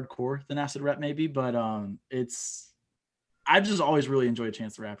less hardcore than Acid Rap maybe, but I've just always really enjoyed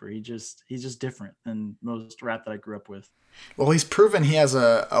Chance the Rapper. He's just different than most rap that I grew up with. Well, he's proven he has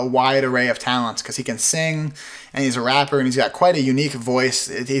a wide array of talents, because he can sing, and he's a rapper, and he's got quite a unique voice.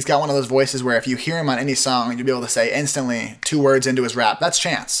 He's got one of those voices where if you hear him on any song, you'll be able to say instantly 2 words into his rap, that's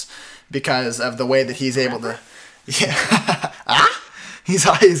Chance, because of the way that he's able to. Yeah. He's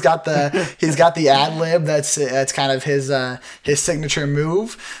got the ad lib that's kind of his signature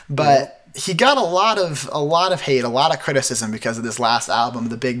move, but. He got a lot of hate, a lot of criticism because of this last album,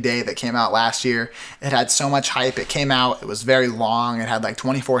 The Big Day, that came out last year. It had so much hype. It came out, it was very long. It had like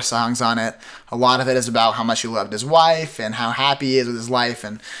 24 songs on it. A lot of it is about how much he loved his wife and how happy he is with his life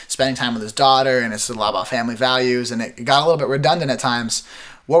and spending time with his daughter, and it's a lot about family values, and it got a little bit redundant at times.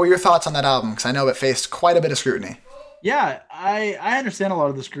 What were your thoughts on that album? Because I know it faced quite a bit of scrutiny. Yeah, I understand a lot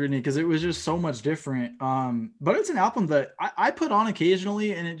of the scrutiny because it was just so much different. But it's an album that I put on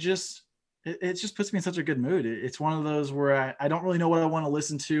occasionally, and it just puts me in such a good mood. It's one of those where I don't really know what I want to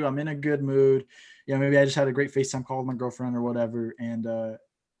listen to. I'm in a good mood. You know, maybe I just had a great FaceTime call with my girlfriend or whatever. And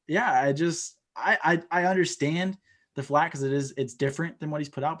yeah, I understand the flat because it's different than what he's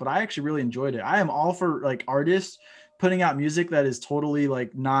put out, but I actually really enjoyed it. I am all for like artists putting out music that is totally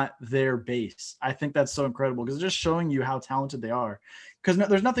like not their base. I think that's so incredible because it's just showing you how talented they are. Because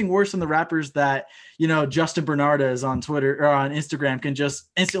there's nothing worse than the rappers that, you know, Justin Bernardes on Twitter or on Instagram can just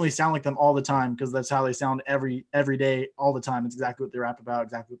instantly sound like them all the time because that's how they sound every day, all the time. It's exactly what they rap about,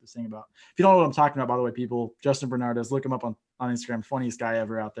 exactly what they sing about. If you don't know what I'm talking about, by the way, people, Justin Bernardes, look him up on Instagram. Funniest guy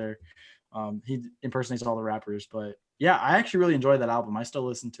ever out there. He impersonates all the rappers. But yeah, I actually really enjoyed that album. I still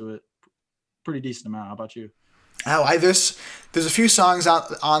listen to it pretty decent amount. How about you? Oh, there's a few songs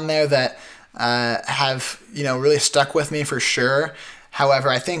out on there that have really stuck with me for sure. However,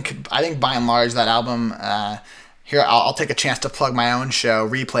 I think by and large that album here I'll take a chance to plug my own show,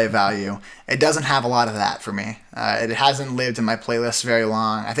 Replay Value. It doesn't have a lot of that for me. It hasn't lived in my playlist very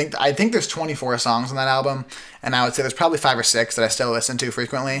long. I think there's 24 songs on that album, and I would say there's probably 5 or 6 that I still listen to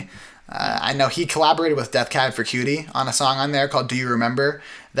frequently. I know he collaborated with Death Cab for Cutie on a song on there called "Do You Remember?"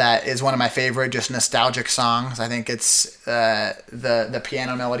 That is one of my favorite, just nostalgic songs. I think it's the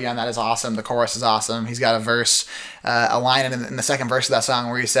piano melody on that is awesome. The chorus is awesome. He's got a line in the second verse of that song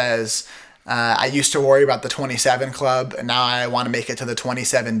where he says, "I used to worry about the 27 club, and now I want to make it to the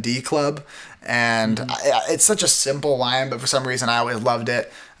 27D club." And it's such a simple line, but for some reason I always loved it.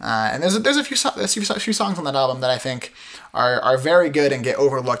 And there's a few songs on that album that I think are very good and get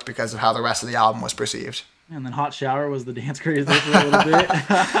overlooked because of how the rest of the album was perceived. And then Hot Shower was the dance craze there for a little bit.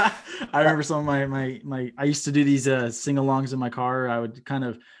 I remember some of my I used to do these sing-alongs in my car. I would kind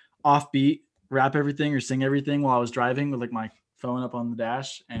of offbeat rap everything or sing everything while I was driving with like my phone up on the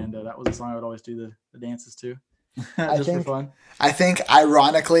dash, and that was a song I would always do the dances to, I just for think fun. I think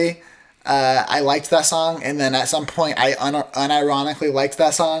ironically, I liked that song, and then at some point I unironically liked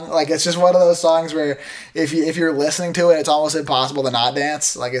that song. Like it's just one of those songs where if you're listening to it, it's almost impossible to not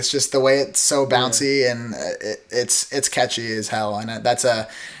dance. Like it's just the way it's so Yeah, bouncy and it's catchy as hell, and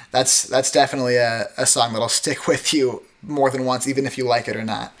that's definitely a song that'll stick with you more than once, even if you like it or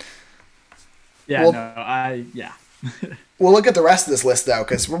not. yeah, no, Well, yeah. we'll look at the rest of this list though,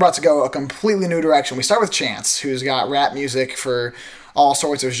 because we're about to go a completely new direction. We start with Chance, who's got rap music for all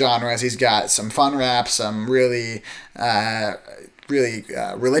sorts of genres. He's got some fun rap, some really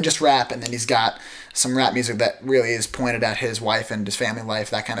religious rap, and then he's got some rap music that really is pointed at his wife and his family life,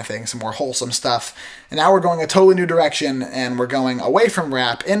 that kind of thing, some more wholesome stuff. And now we're going a totally new direction, and we're going away from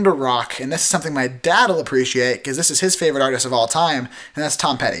rap into rock, and this is something my dad will appreciate because this is his favorite artist of all time, and that's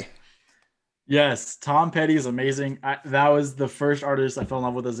Tom Petty. Yes, Tom Petty is amazing. That was the first artist I fell in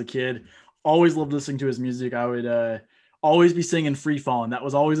love with as a kid. Always loved listening to his music. I would always be singing "Free Fallin'." That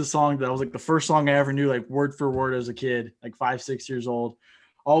was always a song that was like the first song I ever knew, like word for word as a kid, like 5, 6 years old.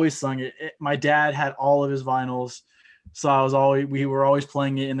 Always sung it. My dad had all of his vinyls, so we were always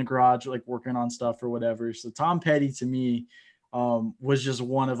playing it in the garage, like working on stuff or whatever. So Tom Petty to me was just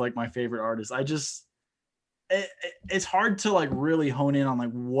one of like my favorite artists. It's hard to like really hone in on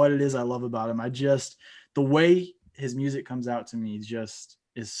like what it is I love about him. The way his music comes out to me just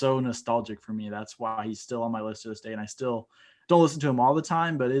is so nostalgic for me. That's why he's still on my list to this day. And I still don't listen to him all the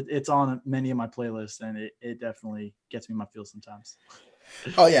time, but it's on many of my playlists, and it definitely gets me in my feels sometimes.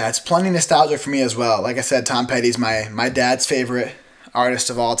 Oh yeah, it's plenty nostalgic for me as well. Like I said, Tom Petty's my dad's favorite artist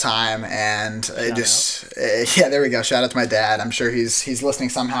of all time, and it Shout out. just yeah, there we go. Shout out to my dad. I'm sure he's listening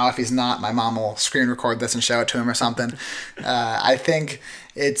somehow. If he's not, my mom will screen record this and show it to him or something. I think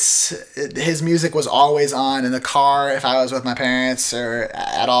his music was always on in the car if I was with my parents or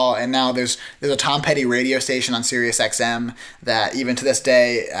at all. And now there's a Tom Petty radio station on Sirius XM that even to this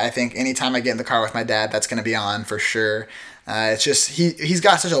day, I think anytime I get in the car with my dad, that's going to be on for sure. It's just he's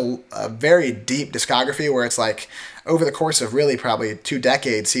got such a very deep discography where it's like over the course of really probably 2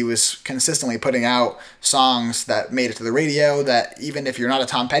 decades he was consistently putting out songs that made it to the radio that even if you're not a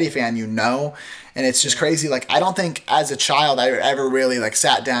Tom Petty fan and it's just Yeah. crazy. Like I don't think as a child I ever really like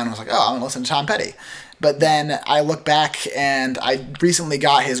sat down and was like, oh, I'm gonna listen to Tom Petty. But then I look back and I recently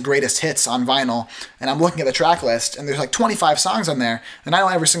got his greatest hits on vinyl, and I'm looking at the track list, and there's like 25 songs on there, and I know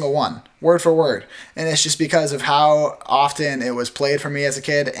every single one, word for word. And it's just because of how often it was played for me as a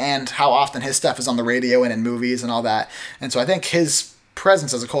kid, and how often his stuff is on the radio and in movies and all that. And so I think his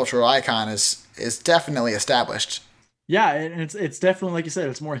presence as a cultural icon is definitely established. Yeah, and it's definitely like you said,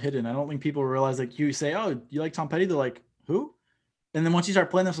 it's more hidden. I don't think people realize like you say, "Oh, you like Tom Petty?" They're like, "Who?" And then once you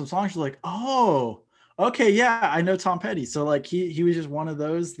start playing them some songs, you're like, "Oh, Okay, yeah, I know Tom Petty. So like he was just one of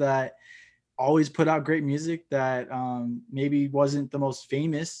those that always put out great music that maybe wasn't the most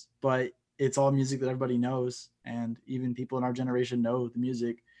famous, but it's all music that everybody knows, and even people in our generation know the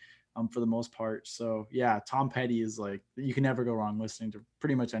music for the most part. So yeah, Tom Petty is like you can never go wrong listening to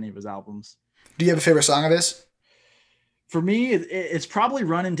pretty much any of his albums. Do you have a favorite song of his? For me, it's probably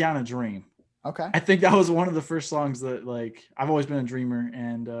 "Running Down a Dream." Okay. I think that was one of the first songs that like I've always been a dreamer,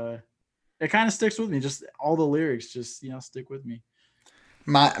 and it kind of sticks with me. Just all the lyrics, just stick with me.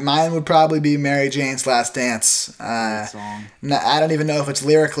 Mine would probably be Mary Jane's Last Dance. Great song. I don't even know if it's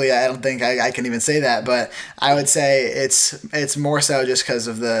lyrically. I don't think I can even say that, but I would say it's more so just because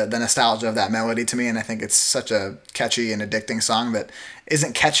of the nostalgia of that melody to me, and I think it's such a catchy and addicting song that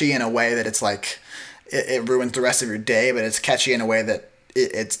isn't catchy in a way that it's like it ruins the rest of your day, but it's catchy in a way that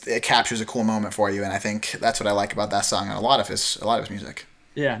it captures a cool moment for you, and I think that's what I like about that song and a lot of his music.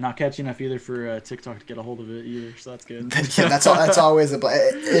 Yeah, not catchy enough either for TikTok to get a hold of it either, so that's good. Yeah, that's always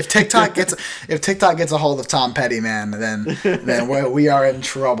if TikTok gets a hold of Tom Petty, man, then we are in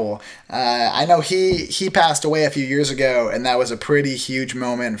trouble. I know he passed away a few years ago, and that was a pretty huge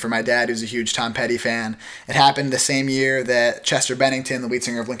moment for my dad, who's a huge Tom Petty fan. It happened the same year that Chester Bennington, the lead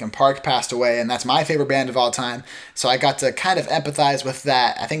singer of Linkin Park, passed away, and that's my favorite band of all time. So I got to kind of empathize with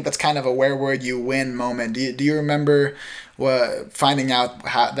that. I think that's kind of a where would you win moment. Do you remember finding out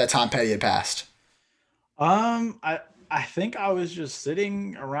that Tom Petty had passed? I think I was just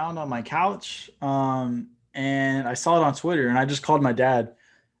sitting around on my couch, and I saw it on Twitter, and I just called my dad,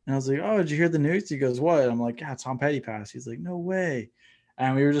 and I was like, "Oh, did you hear the news?" He goes, "What?" I'm like, "Yeah, Tom Petty passed." He's like, "No way,"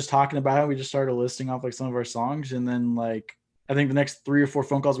 and we were just talking about it. We just started listing off like some of our songs, and then like I think the next 3 or 4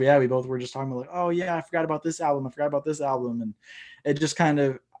 phone calls we had, we both were just talking about like, "Oh yeah, I forgot about this album. I forgot about this album," and it just kind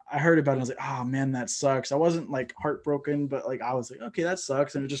of I heard about it. And I was like, oh man, that sucks. I wasn't like heartbroken, but like I was like, okay, that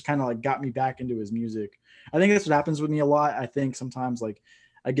sucks. And it just kind of like got me back into his music. I think that's what happens with me a lot. I think sometimes like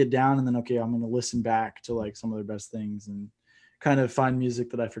I get down and then okay, I'm gonna listen back to like some of their best things and kind of find music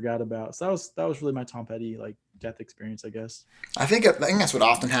that I forgot about. So that was really my Tom Petty like death experience, I guess. I think that's what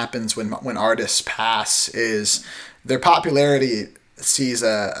often happens when artists pass is their popularity sees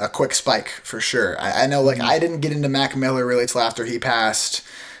a quick spike for sure. I know like I didn't get into Mac Miller really till after he passed.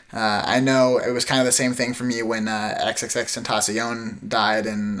 I know it was kind of the same thing for me when XXXTentacion died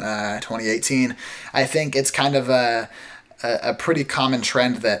in 2018. I think it's kind of a pretty common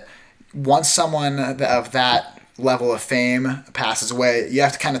trend that once someone of that level of fame passes away, you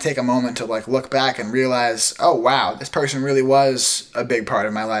have to kind of take a moment to like look back and realize, oh wow, this person really was a big part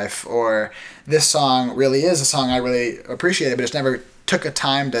of my life, or this song really is a song I really appreciated, but just never took a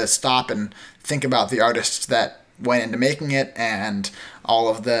time to stop and think about the artists that went into making it and all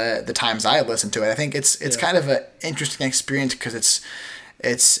of the times I had listened to it. I think it's kind of an interesting experience because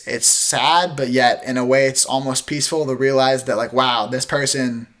it's sad, but yet in a way it's almost peaceful to realize that like, wow, this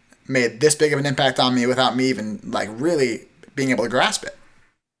person made this big of an impact on me without me even like really being able to grasp it.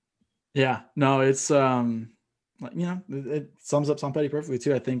 Yeah, no, it's it sums up Tom Petty perfectly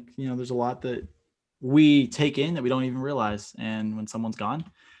too. I think there's a lot that we take in that we don't even realize, and when someone's gone,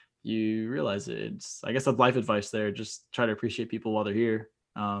 you realize it. It's I guess that's life advice there. Just try to appreciate people while they're here,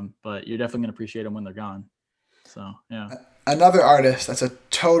 but you're definitely gonna appreciate them when they're gone. So yeah. Another artist that's a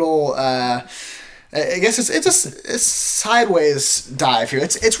total. I guess it's sideways dive here.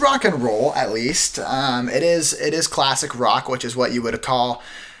 It's rock and roll at least. It is classic rock, which is what you would call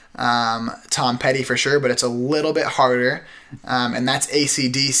Tom Petty for sure, but it's a little bit harder, and that's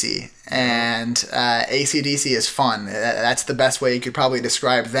AC/DC. And AC/DC is fun. That's the best way you could probably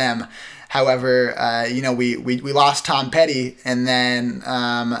describe them. However, we lost Tom Petty, and then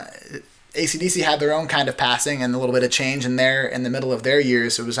AC/DC had their own kind of passing and a little bit of change in the middle of their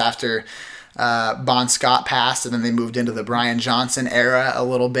years. It was after Bon Scott passed, and then they moved into the Brian Johnson era a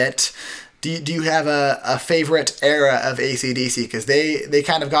little bit. Do you have a favorite era of AC/DC? Because they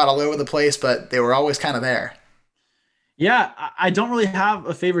kind of got all over the place, but they were always kind of there. Yeah, I don't really have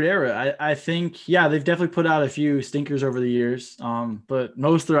a favorite era. I think, yeah, they've definitely put out a few stinkers over the years, but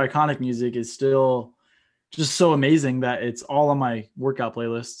most of their iconic music is still just so amazing that it's all on my workout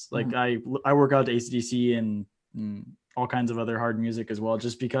playlists. Like I work out to AC/DC and all kinds of other hard music as well,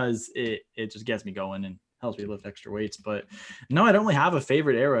 just because it just gets me going and helps me lift extra weights. But no, I don't really have a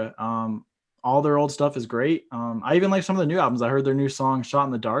favorite era. All their old stuff is great. I even like some of the new albums. I heard their new song Shot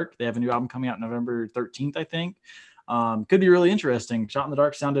in the Dark. They have a new album coming out November 13th, I think. Could be really interesting. Shot in the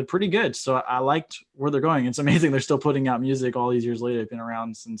Dark sounded pretty good. So I liked where they're going. It's amazing they're still putting out music all these years later. They've been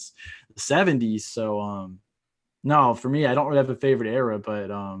around since the 70s. So no, for me, I don't really have a favorite era,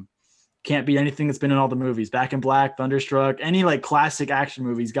 but can't beat anything that's been in all the movies. Back in Black, Thunderstruck, any like classic action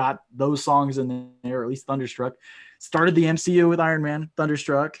movies got those songs in there, or at least Thunderstruck. Started the MCU with Iron Man,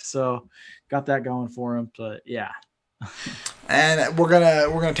 Thunderstruck, so got that going for him. But yeah. And we're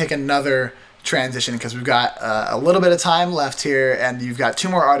gonna take another transition because we've got a little bit of time left here, and you've got two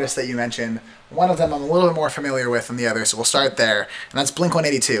more artists that you mentioned. One of them I'm a little bit more familiar with than the other, so we'll start there, and that's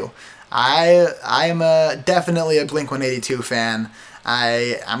Blink-182. I'm definitely a Blink-182 fan.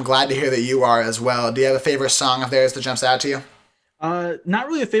 I'm glad to hear that you are as well. Do you have a favorite song of theirs that jumps out to you? Not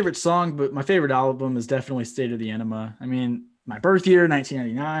really a favorite song, but my favorite album is definitely State of the Enema. I mean, my birth year,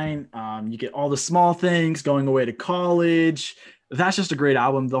 1999. You get all the small things, going away to college. That's just a great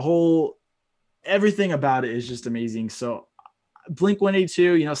album. Everything about it is just amazing. So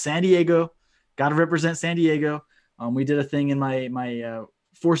Blink-182, San Diego, got to represent San Diego. We did a thing in my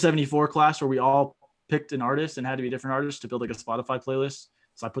 474 class where we all picked an artist and had to be different artists to build like a Spotify playlist.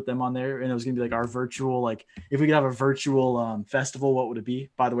 So I put them on there, and it was going to be like our virtual, like if we could have a virtual festival, what would it be?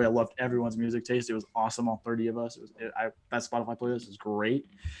 By the way, I loved everyone's music taste. It was awesome. All 30 of us. That Spotify playlist is great.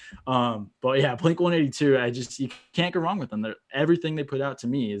 But yeah, Blink-182, you can't go wrong with them. Everything they put out to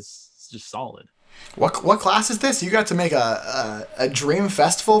me is just solid. What class is this? You got to make a Dream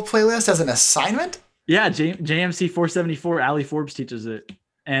Festival playlist as an assignment? Yeah, JMC 474, Allie Forbes teaches it.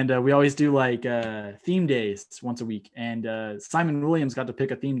 And we always do like theme days once a week. And Simon Williams got to pick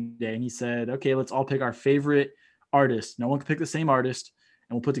a theme day, and he said, okay, let's all pick our favorite artist. No one can pick the same artist,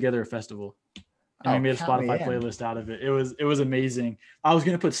 and we'll put together a festival. And we made a Spotify playlist out of it. It was amazing. I was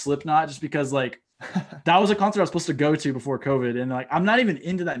going to put Slipknot just because like that was a concert I was supposed to go to before COVID. And like, I'm not even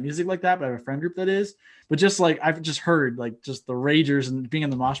into that music like that, but I have a friend group that is. But just like, I've just heard like just the Ragers and being in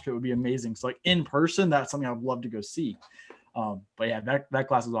the mosh pit would be amazing. So like in person, that's something I would love to go see. But yeah, that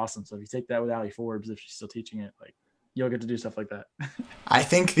class was awesome. So if you take that with Allie Forbes, if she's still teaching it, like you'll get to do stuff like that. I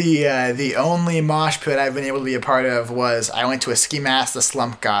think the only mosh pit I've been able to be a part of was I went to a Ski Mask the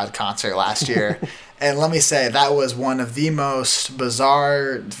Slump God concert last year. And let me say, that was one of the most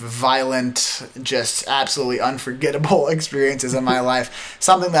bizarre, violent, just absolutely unforgettable experiences in my life.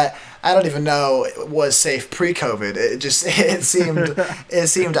 Something that I don't even know was safe pre-COVID. It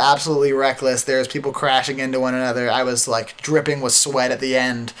seemed absolutely reckless. There was people crashing into one another. I was like dripping with sweat at the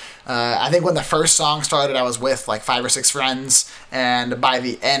end. I think when the first song started, I was with like 5 or 6 friends, and by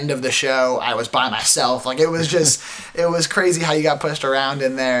the end of the show, I was by myself. Like it was crazy how you got pushed around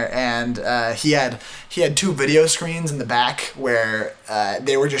in there. And he had 2 video screens in the back where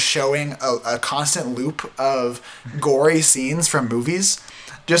they were just showing a constant loop of gory scenes from movies.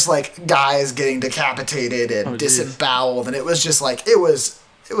 Just like guys getting decapitated and disemboweled, and it was just like it was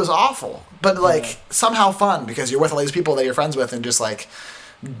awful, but like somehow fun because you're with all these people that you're friends with and just like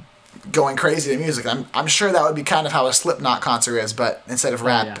going crazy to music. I'm sure that would be kind of how a Slipknot concert is, but instead of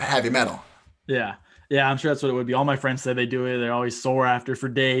rap, heavy metal. Yeah, I'm sure that's what it would be. All my friends said they do it. They're always sore after for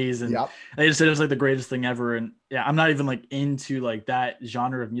days, and they just said it was like the greatest thing ever. And yeah, I'm not even like into like that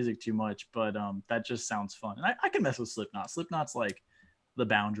genre of music too much, but that just sounds fun, and I can mess with Slipknot. Slipknot's like the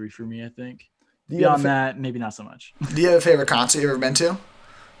boundary for me, I think. Beyond that, maybe not so much. Do you have a favorite concert you've ever been to?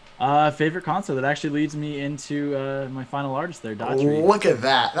 Favorite concert that actually leads me into my final artist there, Daughtry. Look at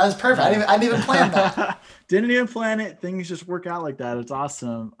that. That's perfect. I didn't even plan that. Didn't even plan it. Things just work out like that. It's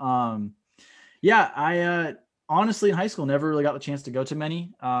awesome. I honestly in high school never really got the chance to go to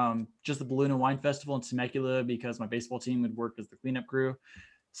many. Just the Balloon and Wine Festival in Temecula because my baseball team would work as the cleanup crew.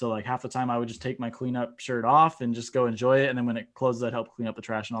 So like half the time I would just take my cleanup shirt off and just go enjoy it. And then when it closes, I'd help clean up the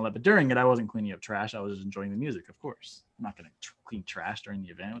trash and all that. But during it, I wasn't cleaning up trash. I was just enjoying the music, of course. I'm not going to clean trash during the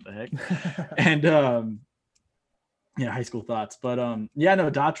event. What the heck? And high school thoughts. But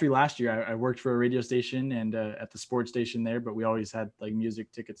Daughtry last year, I worked for a radio station and at the sports station there, but we always had like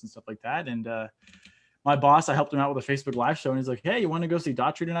music tickets and stuff like that. And my boss, I helped him out with a Facebook Live show, and he's like, hey, you want to go see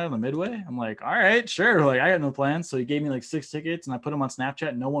Daughtry tonight on the Midway? I'm like, all right, sure. Like, I got no plans. So he gave me like 6 tickets, and I put them on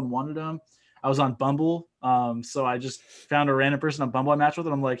Snapchat. No one wanted them. I was on Bumble. So I just found a random person on Bumble I matched with,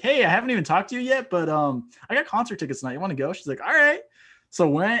 and I'm like, hey, I haven't even talked to you yet, but I got concert tickets tonight. You want to go? She's like, all right. So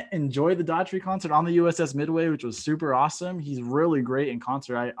went, enjoyed the Daughtry concert on the USS Midway, which was super awesome. He's really great in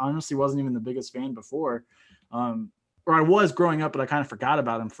concert. I honestly wasn't even the biggest fan before. Or I was growing up, but I kind of forgot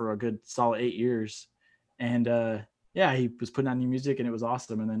about him for a good solid 8 years. And he was putting out new music and it was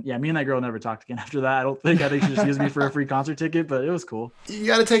awesome. And then, me and that girl never talked again after that. I think she just used me for a free concert ticket, but it was cool. You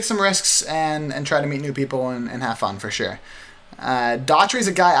got to take some risks and try to meet new people and have fun for sure. Daughtry's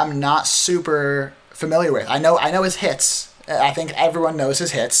a guy I'm not super familiar with. I know his hits, I think everyone knows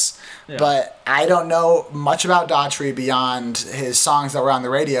his hits, Yeah. but I don't know much about Daughtry beyond his songs that were on the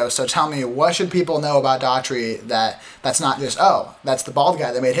radio. So tell me, what should people know about Daughtry that's not just, oh, that's the bald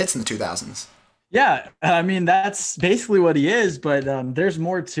guy that made hits in the 2000s? Yeah, I mean that's basically what he is, but there's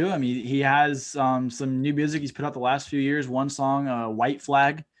more to him. He has some new music he's put out the last few years. One song, "White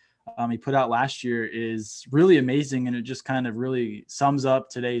Flag," he put out last year is really amazing, and it just kind of really sums up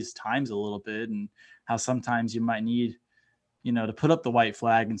today's times a little bit, and how sometimes you might need, to put up the white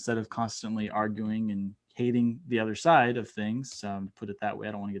flag instead of constantly arguing and hating the other side of things. To put it that way,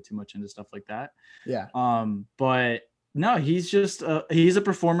 I don't want to get too much into stuff like that. Yeah. But no, he's just he's a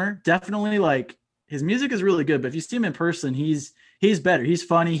performer. Definitely, like, his music is really good, but if you see him in person, he's better. He's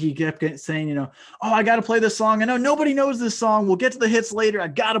funny. He kept saying, oh, I got to play this song. I know nobody knows this song. We'll get to the hits later. I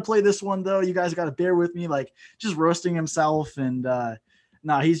got to play this one though. You guys got to bear with me. Like, just roasting himself. And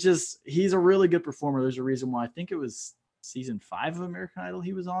no, he's a really good performer. There's a reason why I think it was season 5 of American Idol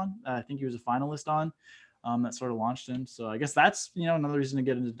he was on. I think he was a finalist on. That sort of launched him. So I guess that's, another reason to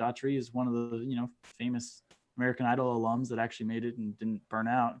get into Daughtry is one of the, famous American Idol alums that actually made it and didn't burn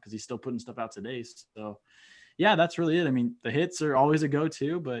out, because he's still putting stuff out today. So yeah, that's really it. I mean, the hits are always a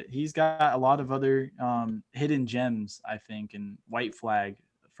go-to, but he's got a lot of other hidden gems, I think. And White Flag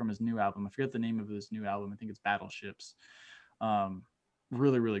from his new album, I forget the name of his new album. I think it's Battleships.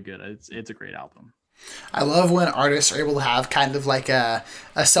 Really, really good. It's a great album. I love when artists are able to have kind of like a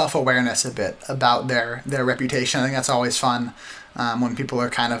self-awareness a bit about their reputation. I think that's always fun. When people are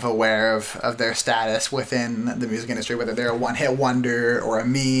kind of aware of their status within the music industry, whether they're a one-hit wonder or a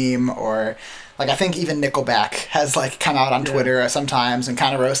meme, or like, I think even Nickelback has like come out on Twitter sometimes and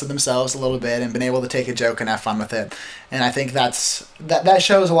kind of roasted themselves a little bit and been able to take a joke and have fun with it. And I think that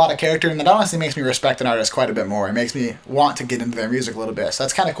shows a lot of character, and that honestly makes me respect an artist quite a bit more. It makes me want to get into their music a little bit. So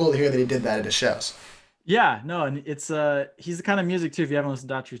that's kind of cool to hear that he did that at his shows. Yeah, no, and it's he's the kind of music too. If you haven't listened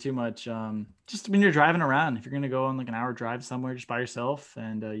to Daughtry too much, just when you're driving around, if you're gonna go on like an hour drive somewhere just by yourself,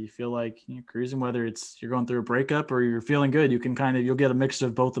 and you feel like you're cruising, whether it's you're going through a breakup or you're feeling good, you'll get a mix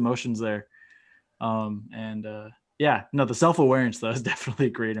of both emotions there. Yeah, no, the self-awareness though is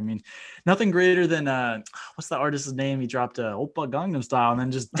definitely great. I mean, nothing greater than what's the artist's name? He dropped Oppa Gangnam Style and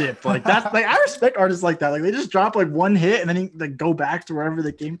then just dipped. Like, that's like, I respect artists like that. Like, they just drop like one hit and then they go back to wherever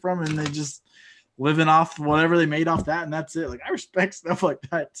they came from, and they just living off whatever they made off that, and that's it. Like, I respect stuff like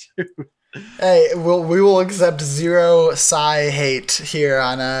that too. Hey, we will accept zero Psy hate here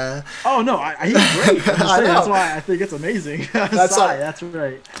on Oh no, he's great. That's why I think it's amazing. That's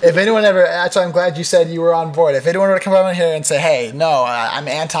right. If anyone ever, so I'm glad you said you were on board. If anyone were to come on here and say, "Hey, no, I'm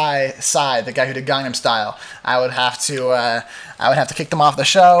anti-Psy, the guy who did Gangnam Style," I would have to kick them off the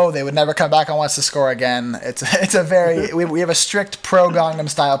show. They would never come back on What's the Score again. It's a very we have a strict pro Gangnam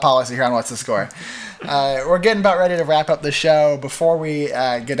Style policy here on What's the Score. We're getting about ready to wrap up the show. Before we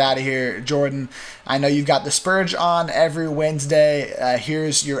get out of here, Jordan, I know you've got the Spurge on every Wednesday.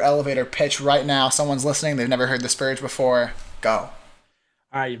 Here's your elevator pitch right now. Someone's listening. They've never heard the Spurge before. Go. All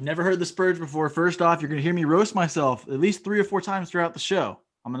right, you've never heard the Spurge before. First off, you're going to hear me roast myself at least 3 or 4 times throughout the show.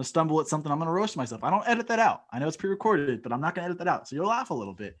 I'm going to stumble at something. I'm going to roast myself. I don't edit that out. I know it's pre-recorded, but I'm not going to edit that out. So you'll laugh a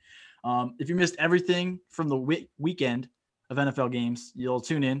little bit. If you missed everything from the weekend of NFL games, you'll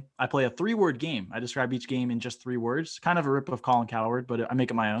tune in. I play a 3-word game. I describe each game in just 3 words, kind of a rip of Colin Cowherd, but I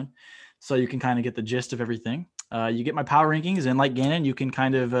make it my own. So you can kind of get the gist of everything. You get my power rankings, and like Gannon, you can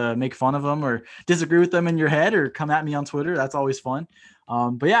kind of make fun of them or disagree with them in your head or come at me on Twitter. That's always fun.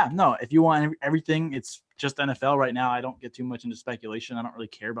 But yeah, no, if you want everything, it's just NFL right now. I don't get too much into speculation. I don't really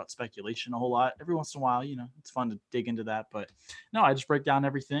care about speculation a whole lot. Every once in a while, it's fun to dig into that. But no, I just break down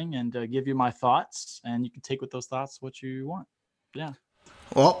everything and give you my thoughts, and you can take with those thoughts what you want. Yeah.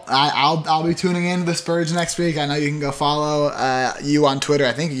 Well, I'll be tuning in to the Spurge next week. I know you can go follow you on Twitter.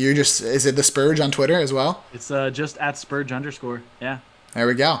 I think is it the Spurge on Twitter as well? It's just at Spurge_. Yeah. There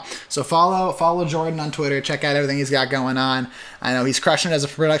we go. So follow Jordan on Twitter. Check out everything he's got going on. I know he's crushing it as a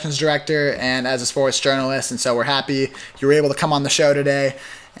productions director and as a sports journalist, and so we're happy you were able to come on the show today.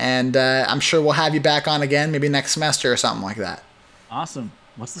 And I'm sure we'll have you back on again, maybe next semester or something like that. Awesome.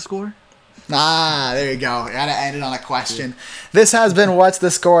 What's the score? There you go. I gotta end it on a question. This has been What's the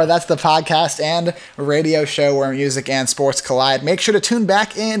Score? That's the podcast and radio show where music and sports collide. Make sure to tune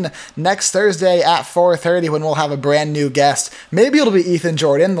back in next Thursday at 4:30 when we'll have a brand new guest. Maybe it'll be Ethan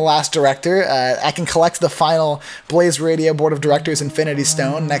Jordan, the last director. I can collect the final Blaze Radio Board of Directors Infinity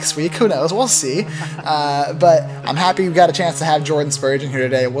Stone next week. Who knows? We'll see. But I'm happy we got a chance to have Jordan Spurgeon here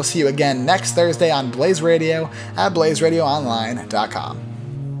today. We'll see you again next Thursday on Blaze Radio at blazeradioonline.com.